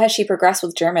has she progressed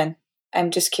with German?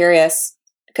 I'm just curious,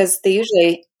 because they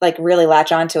usually really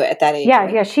latch onto it at that age. Yeah,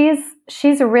 right? yeah,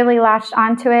 she's really latched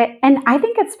onto it, and I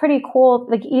think it's pretty cool.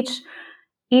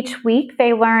 Each week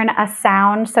they learn a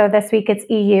sound. So this week it's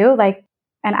EU,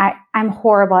 and I'm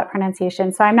horrible at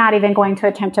pronunciation, so I'm not even going to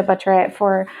attempt to butcher it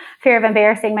for fear of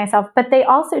embarrassing myself. But they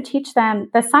also teach them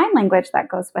the sign language that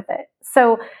goes with it.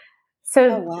 So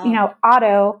oh, wow.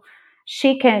 Otto,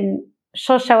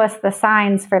 she'll show us the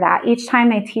signs for that. Each time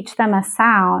they teach them a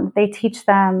sound, they teach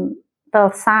them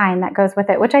the sign that goes with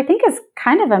it, which I think is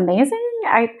kind of amazing.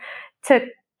 To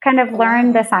kind of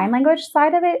learn the sign language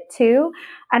side of it too.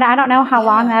 And I don't know how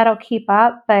long that'll keep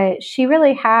up, but she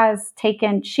really has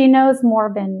she knows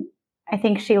more than I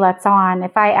think she lets on.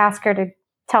 If I ask her to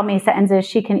tell me sentences,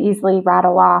 she can easily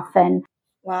rattle off. And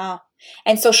wow.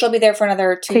 And so she'll be there for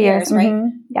another 2 years, right?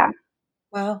 Mm-hmm. Yeah.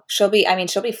 Wow. She'll be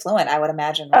fluent, I would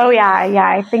imagine. Right? Oh yeah. Yeah.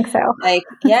 I think so.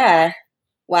 Yeah.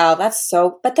 Wow, that's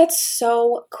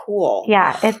so cool.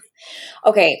 Yeah.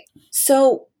 Okay.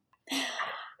 So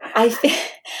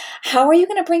how are you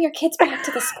going to bring your kids back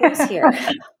to the schools here?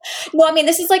 No, I mean,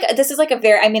 this is like a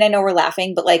very, I mean, I know we're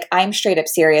laughing, but like, I'm straight up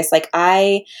serious. Like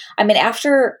I mean,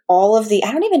 after all of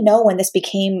I don't even know when this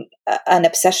became an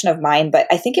obsession of mine, but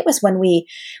I think it was when we've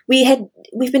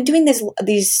been doing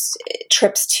these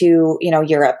trips to,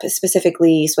 Europe,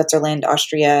 specifically Switzerland,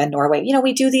 Austria, Norway.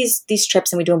 We do these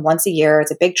trips and we do them once a year.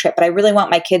 It's a big trip, but I really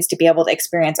want my kids to be able to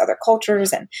experience other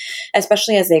cultures, and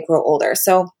especially as they grow older.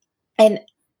 So, and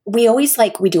we always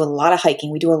we do a lot of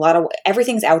hiking. We do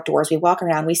everything's outdoors. We walk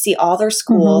around, we see all their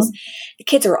schools. Mm-hmm. The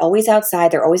kids are always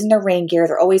outside. They're always in their rain gear.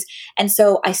 And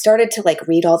so I started to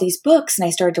read all these books, and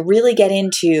I started to really get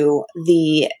into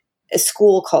the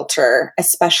school culture,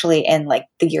 especially in the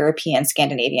European,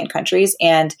 Scandinavian countries.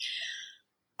 And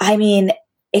I mean,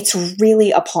 it's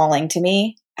really appalling to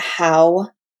me how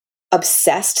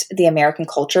obsessed the American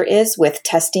culture is with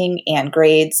testing and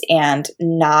grades and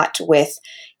not with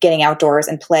getting outdoors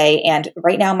and play. And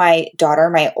right now, my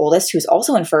daughter, my oldest, who's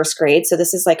also in first grade, so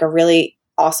this is a really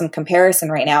awesome comparison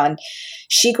right now. And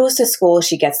she goes to school.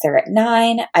 She gets there at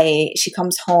 9. She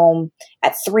comes home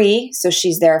at 3. So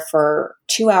she's there for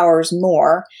 2 hours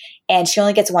more, and she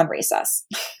only gets one recess.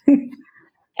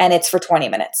 And it's for 20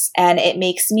 minutes. And it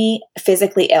makes me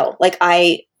physically ill.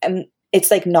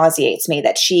 It's nauseates me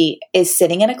that she is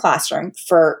sitting in a classroom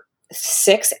for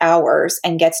 6 hours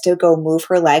and gets to go move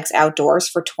her legs outdoors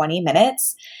for 20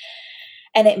 minutes.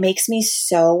 And it makes me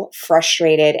so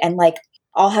frustrated. And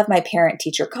I'll have my parent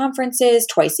teacher conferences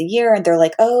twice a year, and they're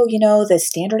like, oh, the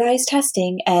standardized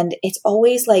testing. And it's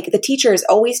always the teachers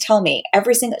always tell me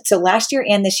so last year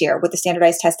and this year with the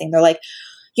standardized testing, they're like,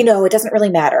 it doesn't really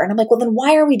matter. And I'm like, well, then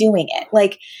why are we doing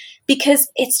it? Because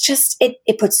it's just,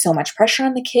 it puts so much pressure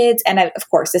on the kids. And of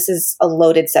course, this is a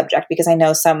loaded subject because I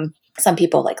know some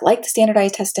people like the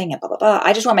standardized testing and blah, blah, blah.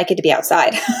 I just want my kid to be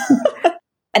outside.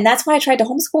 And that's why I tried to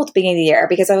homeschool at the beginning of the year,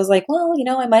 because I was like, well,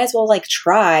 I might as well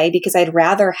try, because I'd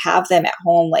rather have them at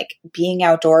home, being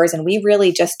outdoors. And we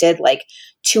really just did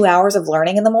 2 hours of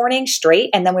learning in the morning straight.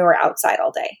 And then we were outside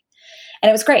all day. And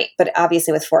it was great. But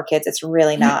obviously with 4 kids, it's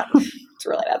really not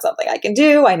something I can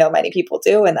do. I know many people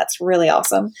do, and that's really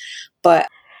awesome. But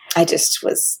I just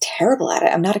was terrible at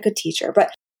it. I'm not a good teacher.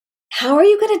 But how are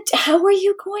you going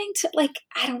to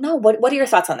I don't know. What are your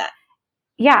thoughts on that?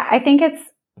 Yeah, I think it's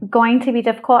going to be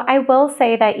difficult. I will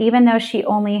say that even though she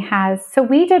only has, so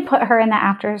we did put her in the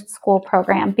after school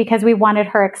program because we wanted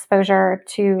her exposure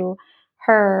to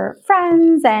her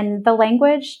friends and the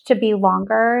language to be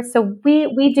longer. So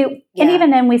we do, yeah. And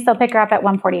even then we still pick her up at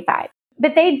 1:45.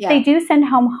 But they do send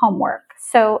home homework.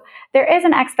 So there is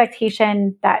an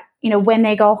expectation that, when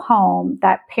they go home,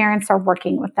 that parents are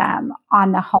working with them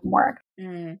on the homework.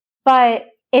 Mm. But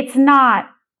it's not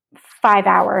 5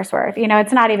 hours worth.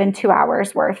 It's not even 2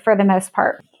 hours worth for the most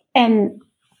part. And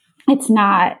it's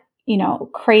not,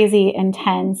 crazy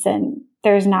intense, and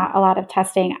there's not a lot of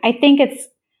testing. I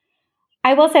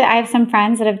will say that I have some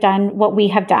friends that have done what we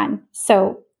have done.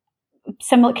 So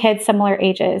similar kids, similar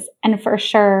ages. And for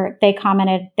sure, they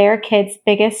commented their kids'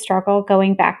 biggest struggle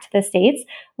going back to the States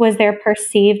was their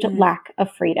perceived lack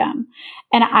of freedom.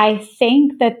 And I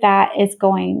think that is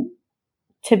going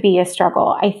to be a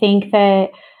struggle. I think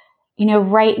that,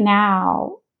 right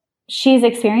now, she's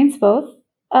experienced both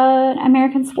an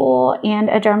American school and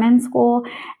a German school.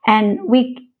 And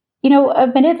we,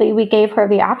 admittedly, we gave her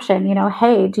the option,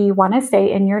 hey, do you want to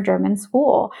stay in your German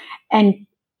school? And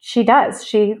she does.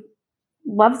 She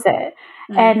loves it.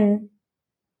 Mm. And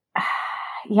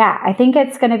yeah, I think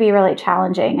it's going to be really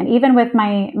challenging. And even with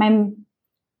my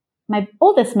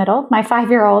oldest middle, my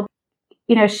 5-year-old,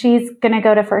 she's going to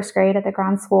go to first grade at the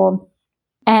Grand School.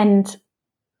 And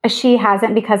she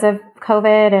hasn't, because of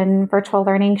COVID and virtual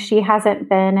learning, she hasn't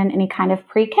been in any kind of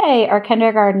pre-K or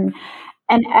kindergarten.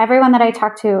 And everyone that I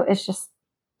talk to is just,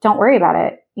 don't worry about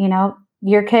it.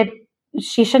 Your kid,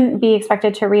 she shouldn't be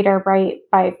expected to read or write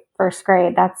by first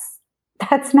grade. That's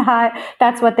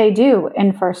what they do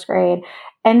in first grade.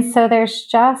 And so there's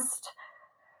just,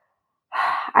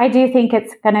 I do think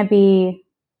it's going to be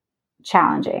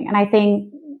challenging. And I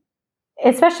think,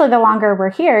 especially the longer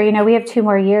we're here, we have 2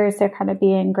 more years to kind of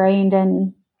be ingrained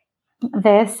in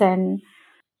this. And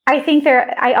I think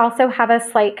I also have a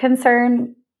slight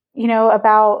concern,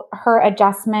 about her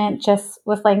adjustment just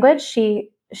with language. She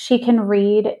can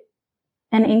read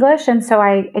in English. And so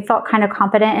I felt kind of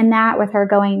confident in that with her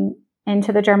going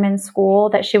into the German school,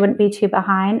 that she wouldn't be too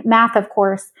behind. Math, of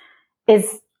course,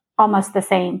 is almost the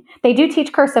same. They do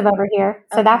teach cursive over here,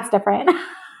 so that's different.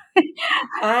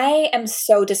 I am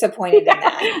so disappointed in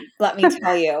that. Let me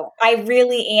tell you, I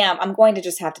really am. I'm going to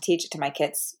just have to teach it to my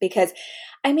kids because,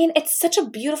 I mean, it's such a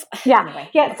beautiful. Yeah, Anyway,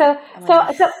 yeah.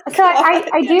 okay.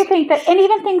 I do think that, and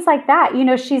even things like that,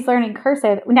 she's learning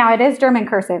cursive. Now it is German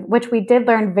cursive, which we did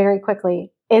learn very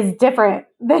quickly is different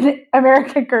than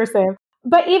American cursive.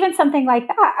 But even something like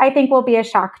that, I think will be a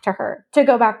shock to her to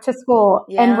go back to school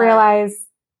and realize,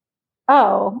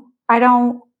 oh, I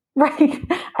don't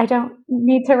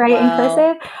need to write in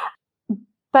cursive.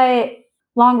 But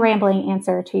long rambling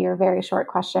answer to your very short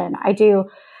question. I do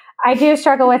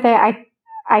struggle with it.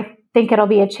 I think it'll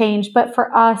be a change, but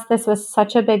for us, this was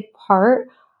such a big part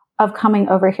of coming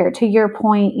over here. To your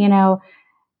point,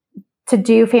 to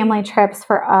do family trips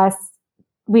for us,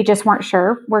 we just weren't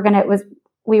sure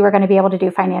we were going to be able to do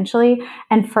financially.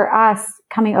 And for us,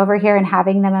 coming over here and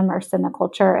having them immersed in the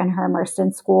culture and her immersed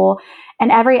in school,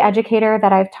 and every educator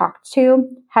that I've talked to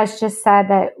has just said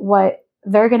that what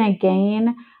they're going to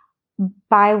gain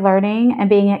by learning and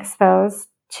being exposed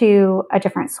to a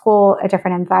different school, a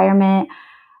different environment,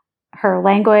 her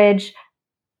language,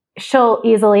 she'll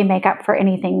easily make up for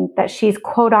anything that she's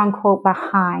quote unquote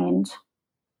behind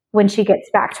when she gets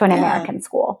back to an American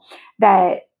school.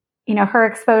 That, her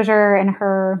exposure and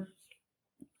her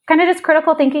kind of just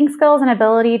critical thinking skills and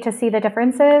ability to see the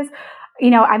differences,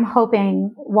 I'm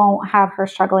hoping won't have her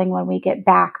struggling when we get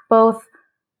back, both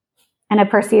in a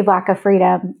perceived lack of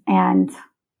freedom and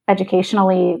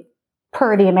educationally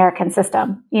per the American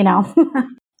system,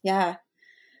 Yeah.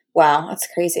 Wow. That's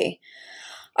crazy.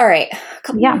 All right. A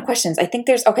couple more questions. I think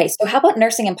so how about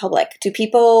nursing in public? Do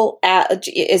people,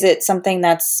 is it something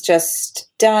that's just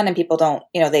done and people don't,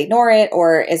 they ignore it?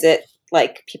 Or is it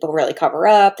like people really cover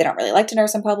up? They don't really like to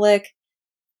nurse in public?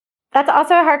 That's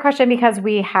also a hard question because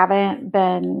we haven't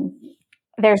been,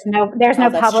 there's no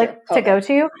public to go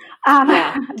to.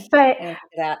 But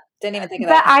didn't even think of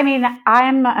that. But I mean,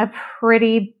 I'm a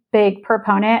pretty big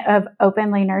proponent of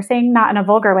openly nursing, not in a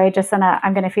vulgar way, just in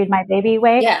I'm going to feed my baby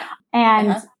way. Yeah.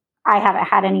 And I haven't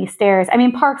had any stares. I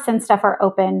mean, parks and stuff are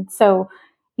open. So,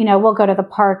 we'll go to the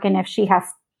park, and if she has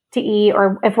to eat,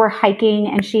 or if we're hiking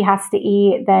and she has to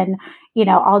eat, then,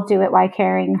 I'll do it while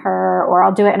carrying her, or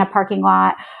I'll do it in a parking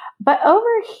lot. But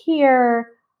over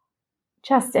here,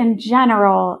 just in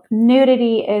general,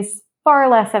 nudity is far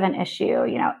less of an issue.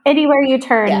 Anywhere you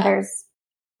turn, there's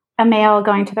a male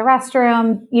going to the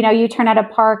restroom. You turn at a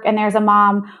park and there's a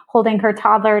mom holding her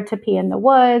toddler to pee in the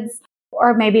woods,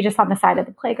 or maybe just on the side of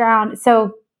the playground.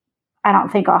 So I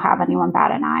don't think I'll have anyone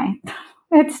bat an eye.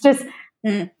 It's just,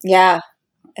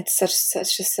 it's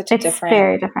such a different,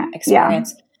 very different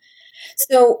experience. Yeah.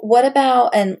 So what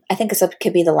about, and I think this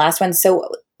could be the last one. So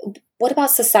what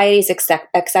about society's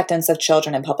acceptance of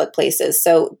children in public places?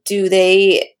 So do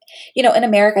they, in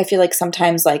America, I feel like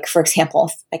sometimes, like, for example,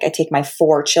 like I take my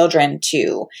 4 children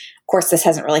to, of course, this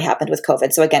hasn't really happened with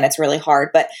COVID. So again, it's really hard.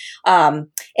 But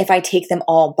if I take them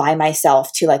all by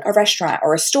myself to like a restaurant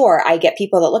or a store, I get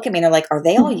people that look at me and they're like, are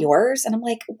they all yours? And I'm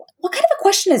like, what kind of a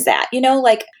question is that?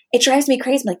 Like, it drives me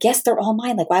crazy. I'm like, yes, they're all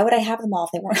mine. Like, why would I have them all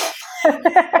if they weren't all mine?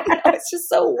 It's just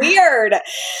so weird.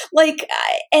 Like,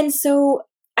 and so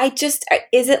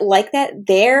is it like that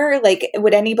there? Like,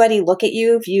 would anybody look at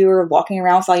you if you were walking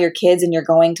around with all your kids and you're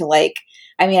going to like,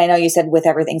 I mean, I know you said with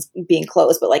everything's being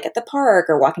closed, but like at the park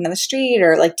or walking down the street,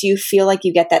 or like, do you feel like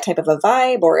you get that type of a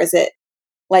vibe, or is it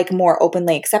like more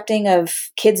openly accepting of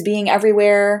kids being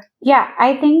everywhere? Yeah,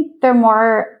 I think they're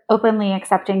more openly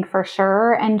accepting for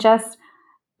sure. And just,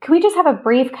 can we just have a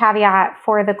brief caveat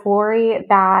for the glory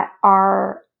that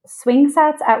are swing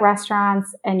sets at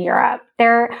restaurants in Europe?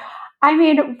 For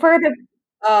the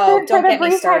don't get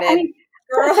me started. So to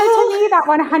me, that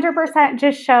 100%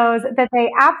 just shows that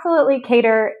they absolutely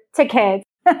cater to kids.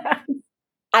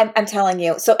 I'm telling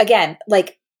you. So again,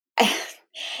 like,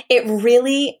 it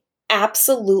really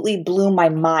absolutely blew my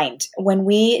mind when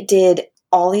we did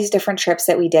all these different trips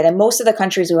that we did. And most of the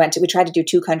countries we went to, we tried to do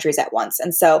 2 countries at once.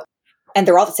 And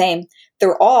they're all the same.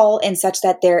 They're all in such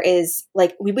that there is,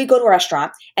 like, we would go to a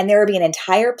restaurant and there would be an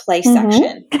entire play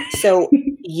section. So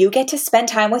you get to spend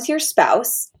time with your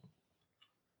spouse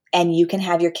and you can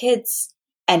have your kids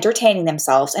entertaining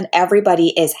themselves and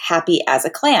everybody is happy as a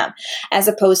clam, as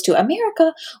opposed to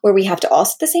America, where we have to all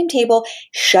sit at the same table,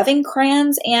 shoving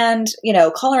crayons and,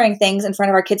 coloring things in front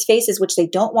of our kids' faces, which they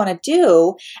don't want to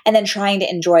do, and then trying to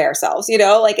enjoy ourselves,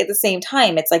 like at the same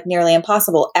time. It's like nearly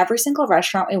impossible. Every single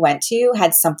restaurant we went to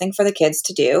had something for the kids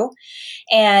to do.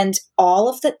 And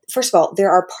first of all,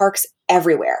 there are parks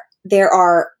everywhere. There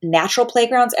are natural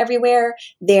playgrounds everywhere.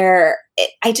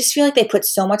 I just feel like they put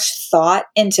so much thought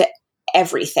into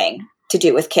everything to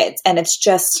do with kids. And it's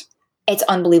just, It's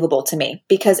unbelievable to me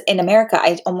because in America,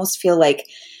 I almost feel like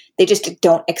they just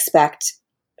don't expect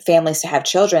families to have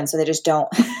children. So they just don't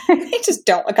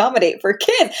accommodate for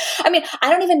kids. I mean, I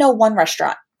don't even know one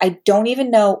restaurant. I don't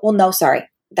even know. Well, no, sorry,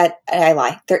 that I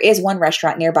lie. There is one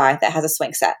restaurant nearby that has a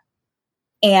swing set,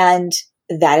 and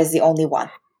that is the only one.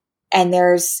 And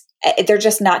they're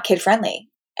just not kid friendly.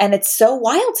 And it's so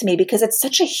wild to me because it's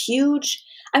such a huge,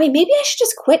 I mean, maybe I should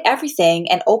just quit everything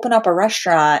and open up a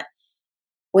restaurant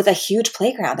with a huge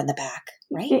playground in the back,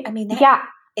 right? I mean, that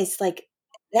is like,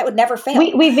 that would never fail.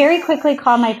 We very quickly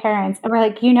called my parents and we're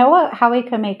like, you know what, how we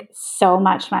could make so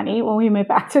much money when we move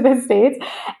back to the States?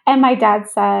 And my dad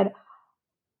said,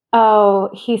 oh,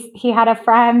 he had a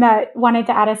friend that wanted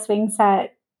to add a swing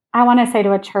set, I want to say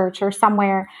to a church or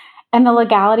somewhere, and the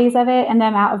legalities of it and the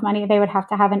amount of money they would have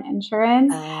to have an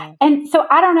insurance. And so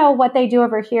I don't know what they do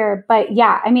over here, but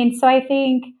yeah, I mean, so I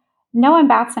think no one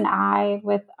bats an eye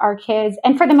with our kids.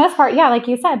 And for the most part, yeah, like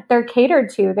you said, they're catered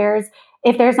to.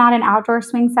 If there's not an outdoor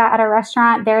swing set at a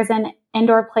restaurant, there's an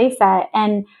indoor play set.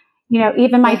 And, you know,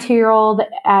 even my 2-year-old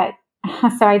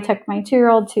so I took my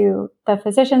 2-year-old to the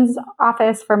physician's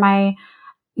office for my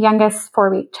youngest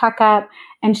 4-week checkup,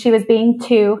 and she was being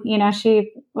 2, you know,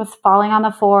 she was falling on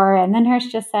the floor, and the nurse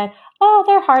just said, oh,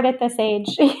 they're hard at this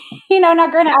age. You know,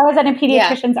 not granted, I was at a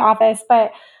pediatrician's office,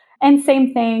 but, and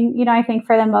same thing, you know, I think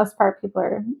for the most part, people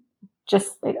are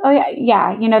just like, oh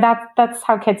yeah, you know, that's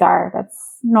how kids are. That's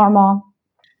normal.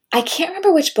 I can't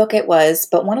remember which book it was,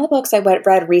 but one of the books I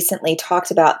read recently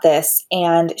talked about this,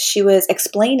 and she was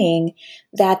explaining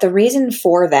that the reason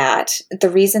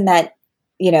that,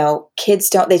 you know, kids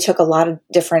they took a lot of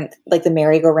different, like the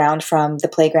merry-go-round from the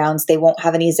playgrounds, they won't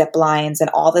have any zip lines and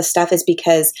all this stuff is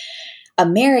because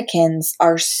Americans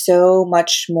are so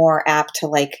much more apt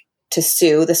to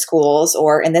sue the schools,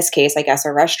 or in this case, I guess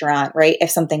a restaurant, right, if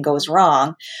something goes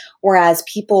wrong. Whereas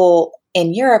people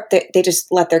in Europe, they just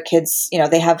let their kids, you know,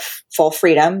 they have full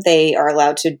freedom. They are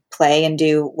allowed to play and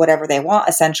do whatever they want,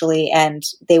 essentially. And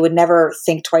they would never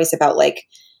think twice about like,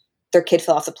 their kid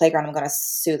fell off the playground, I'm going to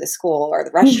sue the school or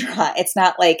the restaurant. It's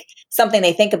not like something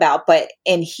they think about. But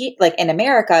in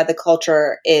America, the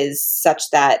culture is such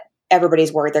that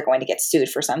everybody's worried they're going to get sued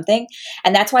for something.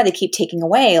 And that's why they keep taking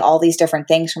away all these different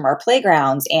things from our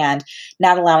playgrounds and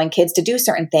not allowing kids to do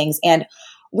certain things. And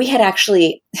we had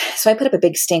actually, so I put up a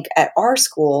big stink at our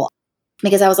school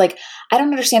because I was like, I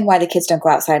don't understand why the kids don't go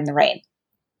outside in the rain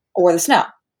or the snow.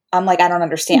 I'm like, I don't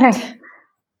understand. Right.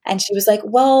 And she was like,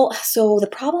 well, so the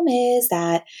problem is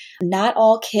that not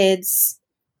all kids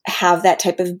have that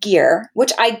type of gear,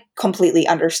 which I completely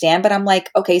understand. But I'm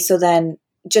like, okay, so then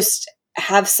just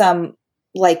have some,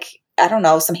 like, I don't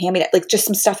know, some hand-me-down, like just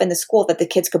some stuff in the school that the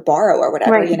kids could borrow or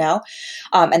whatever, right. You know,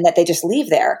 and that they just leave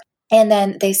there. And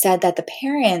then they said that the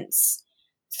parents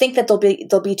think that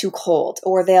they'll be too cold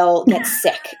or they'll get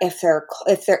sick if they're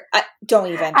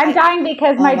I'm dying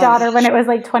because my daughter, when it was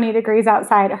like 20 degrees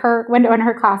outside, her window in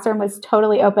her classroom was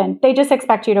totally open. They just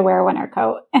expect you to wear a winter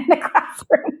coat in the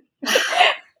classroom.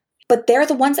 But they're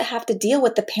the ones that have to deal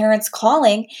with the parents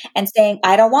calling and saying,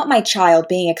 I don't want my child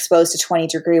being exposed to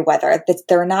 20-degree weather. That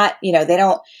they're not, you know,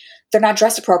 they're not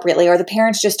dressed appropriately, or the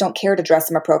parents just don't care to dress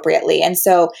them appropriately. And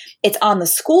so it's on the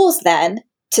schools then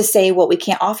to say, well, we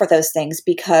can't offer those things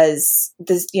because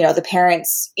the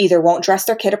parents either won't dress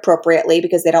their kid appropriately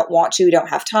because they don't want to, don't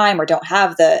have time, or don't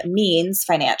have the means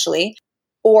financially,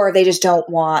 or they just don't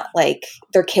want like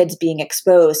their kids being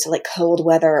exposed to like cold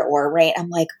weather or rain. I'm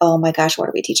like, oh my gosh, what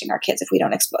are we teaching our kids if we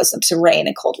don't expose them to rain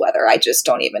and cold weather? I just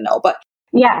don't even know. But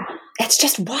yeah, it's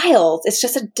just wild. It's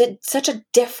just such a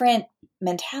different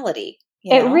mentality.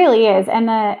 You know? It really is. And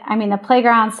the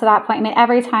playgrounds to that point, I mean,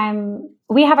 every time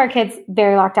we have our kids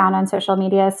very locked down on social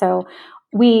media. So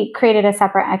we created a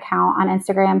separate account on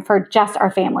Instagram for just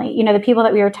our family, you know, the people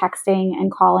that we were texting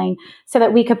and calling so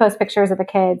that we could post pictures of the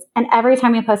kids. And every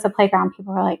time we post a playground,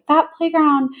 people were like, that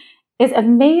playground is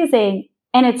amazing.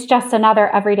 And it's just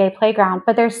another everyday playground.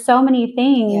 But there's so many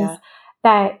things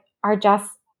that are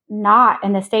just not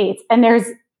in the States. And there's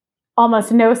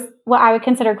almost no, what I would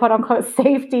consider quote unquote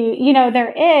safety, you know,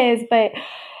 there is, but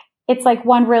it's like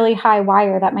one really high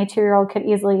wire that my 2-year-old could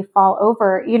easily fall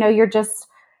over. You know, you're just,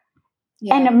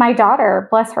 and my daughter,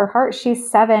 bless her heart, she's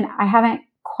 7. I haven't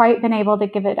quite been able to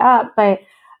give it up, but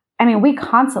I mean, we go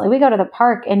to the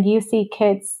park and you see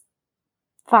kids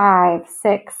 5,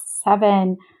 6,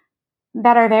 7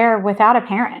 that are there without a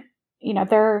parent. You know,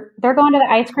 they're going to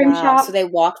the ice cream shop. So they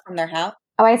walk from their house?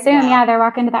 Oh, I assume, they're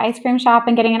walking to the ice cream shop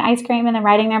and getting an ice cream and then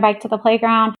riding their bike to the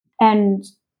playground. And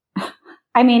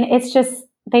I mean, it's just,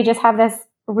 they just have this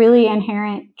really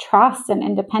inherent trust and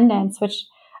independence, which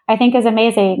I think is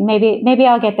amazing. Maybe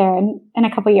I'll get there in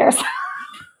a couple years.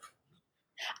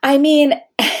 I mean,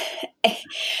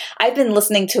 I've been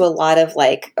listening to a lot of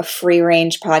like free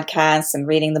range podcasts and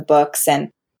reading the books,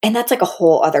 and that's like a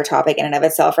whole other topic in and of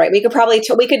itself, right? We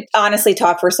could honestly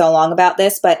talk for so long about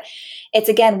this, but it's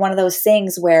again one of those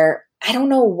things where I don't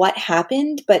know what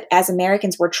happened, but as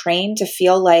Americans, we're trained to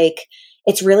feel like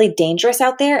it's really dangerous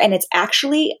out there, and it's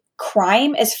actually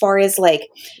crime as far as like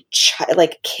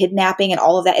kidnapping and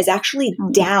all of that is actually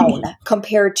down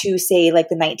compared to say like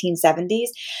the 1970s.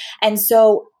 And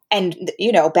so, and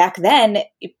you know, back then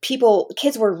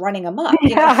kids were running amok.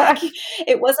 You know?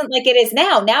 It wasn't like it is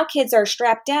now. Now kids are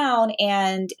strapped down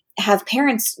and have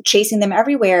parents chasing them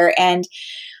everywhere. And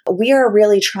we are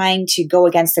really trying to go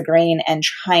against the grain and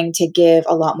trying to give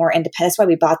a lot more independence. That's why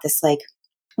we bought this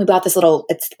little,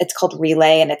 it's called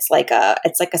Relay, and it's like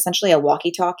essentially a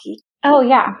walkie-talkie. Oh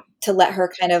yeah. To let her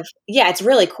kind of, yeah, it's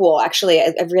really cool. Actually,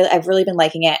 I've really been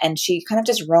liking it. And she kind of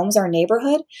just roams our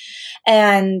neighborhood.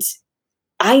 And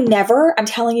I'm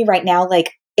telling you right now,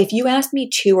 like if you asked me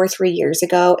 2 or 3 years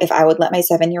ago, if I would let my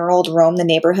 7-year-old roam the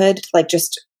neighborhood, like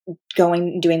just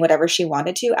doing whatever she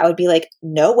wanted to, I would be like,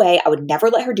 no way. I would never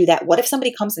let her do that. What if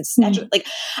somebody comes and snatches? Like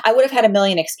I would have had a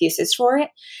million excuses for it.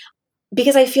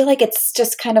 Because I feel like it's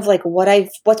just kind of like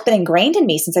what's been ingrained in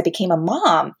me since I became a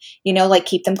mom, you know, like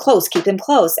keep them close.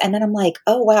 And then I'm like,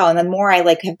 oh, wow. And the more I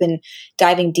like have been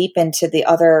diving deep into the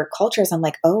other cultures, I'm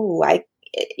like, oh,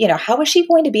 how is she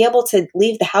going to be able to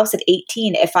leave the house at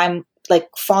 18 if I'm like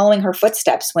following her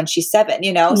footsteps when she's 7,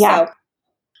 you know? Yeah. So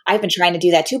I've been trying to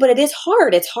do that too, but it is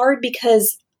hard. It's hard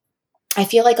because I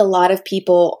feel like a lot of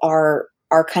people are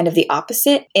kind of the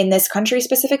opposite in this country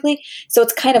specifically. So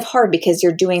it's kind of hard because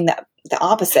you're doing the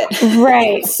opposite.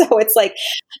 Right. So it's like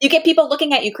you get people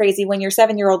looking at you crazy when your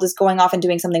 7-year-old is going off and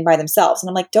doing something by themselves. And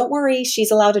I'm like, don't worry,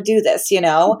 she's allowed to do this, you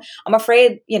know? I'm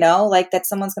afraid, you know, like that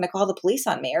someone's going to call the police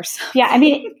on me or something. Yeah. I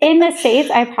mean, in the States,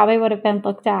 I probably would have been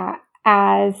looked at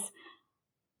as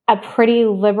a pretty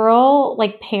liberal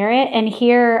like parent. And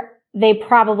here they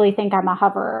probably think I'm a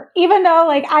hoverer, even though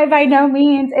like I by no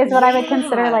means is what I would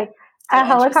consider like a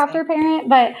helicopter parent.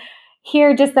 But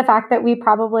here, just the fact that we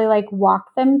probably like walk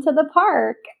them to the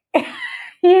park,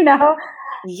 you know,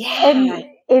 yeah,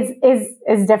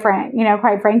 is different, you know,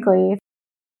 quite frankly.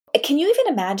 Can you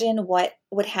even imagine what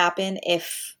would happen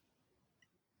if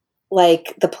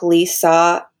like the police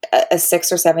saw a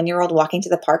 6 or 7-year-old walking to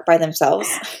the park by themselves?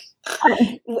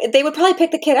 They would probably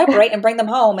pick the kid up, right, and bring them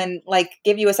home and like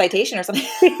give you a citation or something.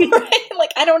 Right?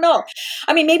 Like, I don't know.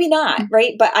 I mean, maybe not,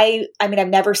 right? But I mean, I've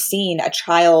never seen a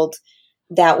child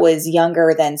that was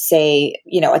younger than, say,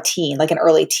 you know, a teen, like an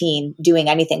early teen, doing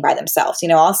anything by themselves. You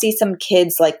know, I'll see some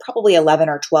kids like probably 11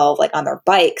 or 12, like on their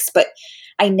bikes, but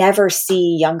I never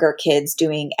see younger kids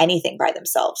doing anything by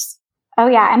themselves. Oh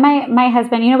yeah. And my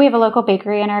husband, you know, we have a local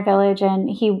bakery in our village, and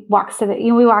he walks to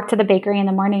we walk to the bakery in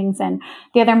the mornings. And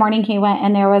the other morning he went,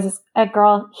 and there was a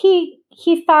girl he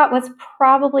thought was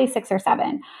probably 6 or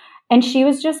 7. And she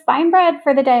was just buying bread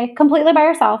for the day, completely by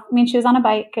herself. I mean, she was on a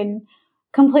bike and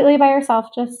completely by herself,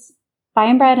 just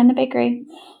buying bread in the bakery.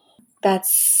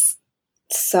 It's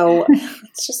just so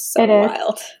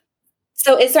wild.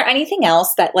 So is there anything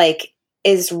else that like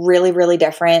is really, really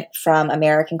different from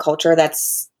American culture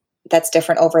that's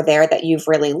different over there that you've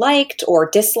really liked or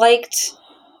disliked?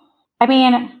 I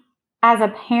mean, as a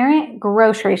parent,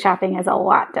 grocery shopping is a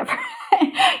lot different.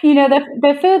 You know,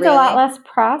 the food's really? A lot less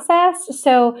processed.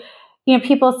 So, you know,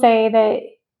 people say that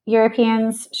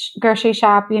Europeans grocery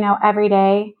shop, you know, every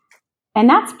day. And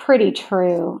that's pretty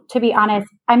true, to be honest.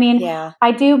 I mean, yeah.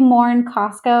 I do mourn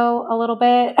Costco a little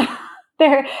bit.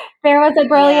 There was a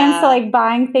brilliance to like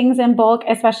buying things in bulk,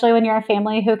 especially when you're a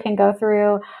family who can go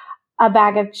through a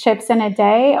bag of chips in a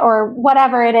day or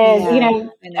whatever it is, you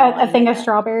know, a thing of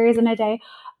strawberries in a day.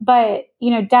 But,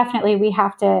 you know, definitely we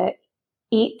have to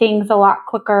eat things a lot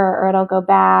quicker or it'll go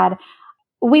bad.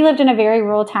 We lived in a very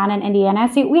rural town in Indiana,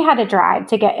 so we had to drive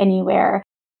to get anywhere.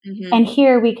 Mm-hmm. And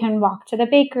here we can walk to the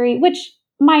bakery, which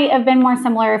might have been more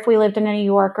similar if we lived in New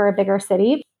York or a bigger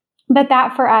city. But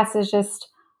that for us is just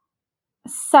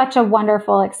such a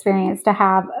wonderful experience to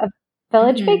have a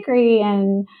village bakery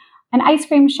and an ice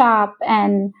cream shop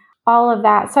and all of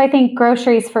that. So I think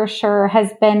groceries for sure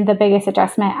has been the biggest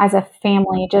adjustment as a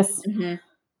family, just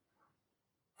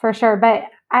for sure. But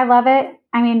I love it.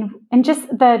 I mean, and just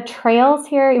the trails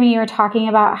here. I mean, you were talking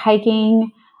about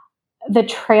hiking, the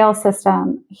trail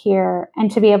system here, and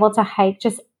to be able to hike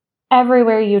just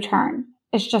everywhere you turn.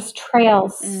 It's just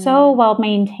trails, so well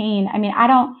maintained. I mean,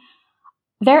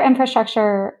 their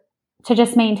infrastructure to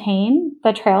just maintain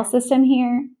the trail system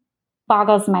here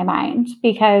boggles my mind,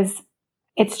 because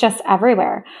it's just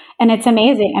everywhere. And it's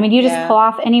amazing. I mean, you just pull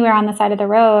off anywhere on the side of the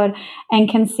road and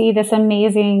can see this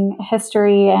amazing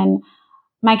history. And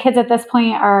my kids at this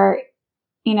point are,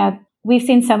 we've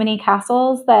seen so many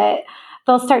castles that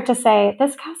they'll start to say,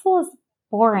 this castle is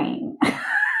boring.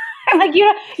 Like,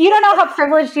 you don't know how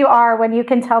privileged you are when you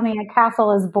can tell me a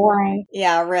castle is boring.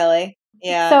 Yeah, really.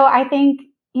 Yeah. So I think,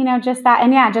 just that.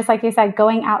 And just like you said,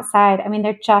 going outside, I mean,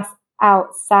 they're just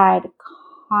outside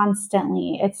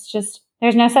constantly. It's just,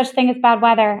 there's no such thing as bad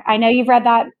weather. I know you've read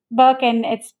that book, and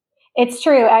it's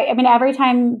true. I mean, every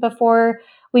time before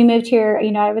we moved here,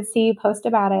 I would see you post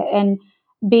about it, and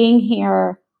being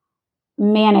here,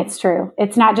 man, it's true.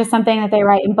 It's not just something that they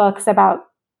write in books about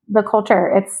the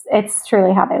culture. It's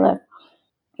truly how they live.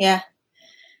 Yeah.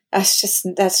 That's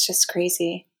just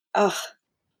crazy. Oh,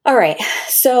 all right.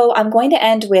 So I'm going to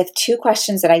end with 2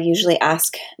 questions that I usually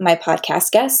ask my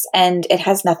podcast guests, and it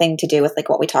has nothing to do with like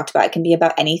what we talked about. It can be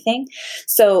about anything.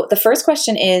 So the first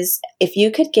question is, if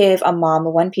you could give a mom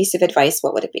one piece of advice,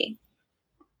 what would it be?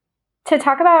 To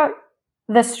talk about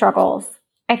the struggles.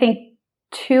 I think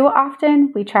too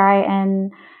often we try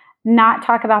and not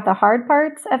talk about the hard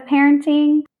parts of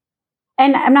parenting.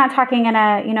 And I'm not talking in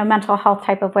a, mental health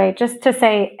type of way, just to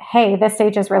say, hey, this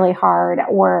stage is really hard,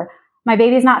 or my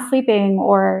baby's not sleeping,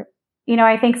 or,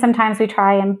 I think sometimes we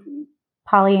try and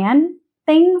Pollyanna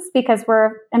things because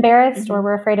we're embarrassed or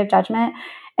we're afraid of judgment.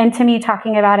 And to me,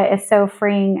 talking about it is so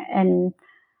freeing and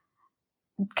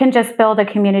can just build a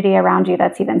community around you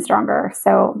that's even stronger.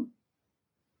 So.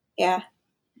 Yeah,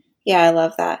 I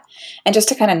love that. And just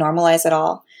to kind of normalize it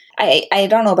all. I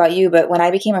don't know about you, but when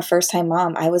I became a first-time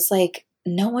mom, I was like,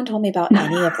 no one told me about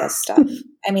any of this stuff.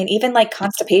 I mean, even like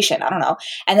constipation, I don't know.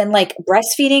 And then like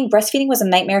breastfeeding was a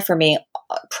nightmare for me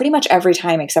pretty much every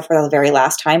time except for the very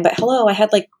last time. But hello, I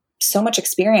had like so much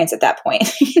experience at that point,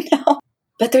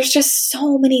 But there's just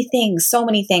so many things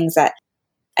that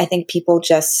I think people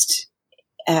just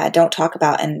don't talk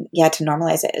about. And to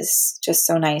normalize it is just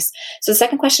so nice. So the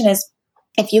second question is,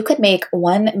 if you could make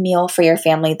one meal for your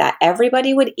family that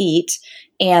everybody would eat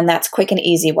and that's quick and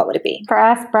easy, what would it be? For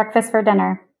us, breakfast for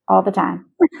dinner all the time.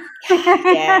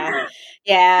 Yeah.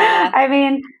 I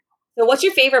mean, so what's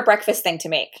your favorite breakfast thing to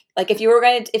make? Like if you were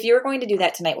going to do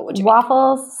that tonight, what would you make?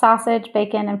 Waffles, sausage,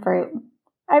 bacon, and fruit.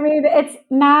 I mean, it's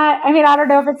not, I don't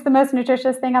know if it's the most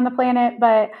nutritious thing on the planet,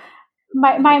 but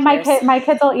my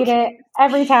kids will eat it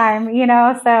every time,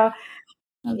 so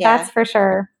that's for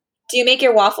sure. Do you make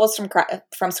your waffles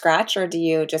from scratch, or do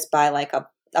you just buy like a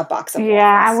box of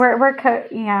waffles?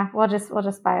 Yeah, we'll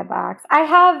just buy a box. I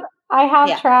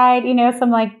have tried,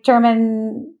 some like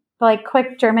German, like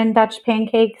quick German Dutch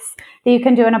pancakes that you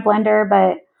can do in a blender,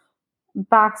 but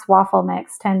box waffle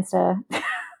mix tends to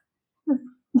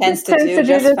do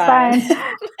just fine.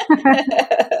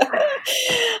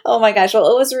 Oh my gosh. Well,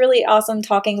 it was really awesome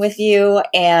talking with you,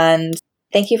 and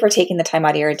thank you for taking the time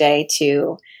out of your day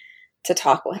to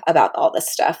talk about all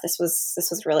this stuff. This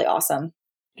was really awesome.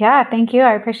 Yeah, thank you.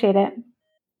 I appreciate it.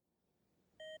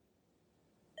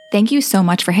 Thank you so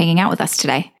much for hanging out with us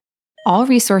today. All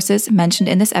resources mentioned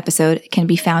in this episode can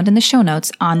be found in the show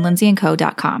notes on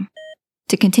lindsayandco.com.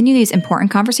 To continue these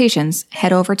important conversations,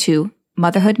 head over to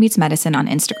Motherhood Meets Medicine on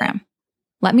Instagram.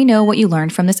 Let me know what you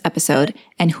learned from this episode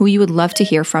and who you would love to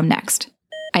hear from next.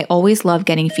 I always love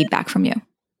getting feedback from you.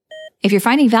 If you're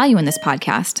finding value in this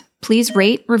podcast, please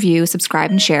rate, review,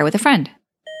 subscribe, and share with a friend.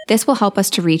 This will help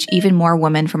us to reach even more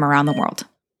women from around the world.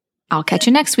 I'll catch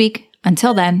you next week.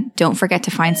 Until then, don't forget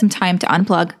to find some time to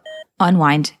unplug,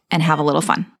 unwind, and have a little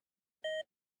fun.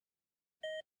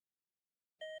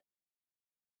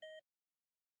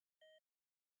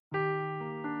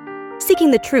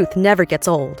 Seeking the truth never gets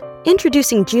old.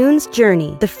 Introducing June's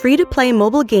Journey, the free-to-play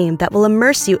mobile game that will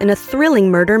immerse you in a thrilling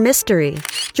murder mystery.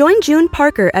 Join June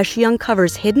Parker as she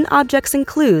uncovers hidden objects and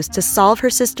clues to solve her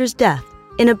sister's death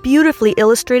in a beautifully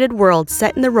illustrated world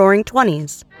set in the Roaring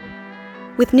 '20s.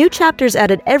 With new chapters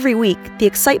added every week, the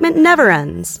excitement never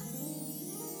ends.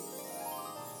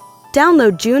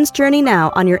 Download June's Journey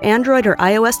now on your Android or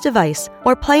iOS device,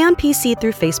 or play on PC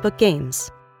through Facebook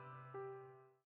Games.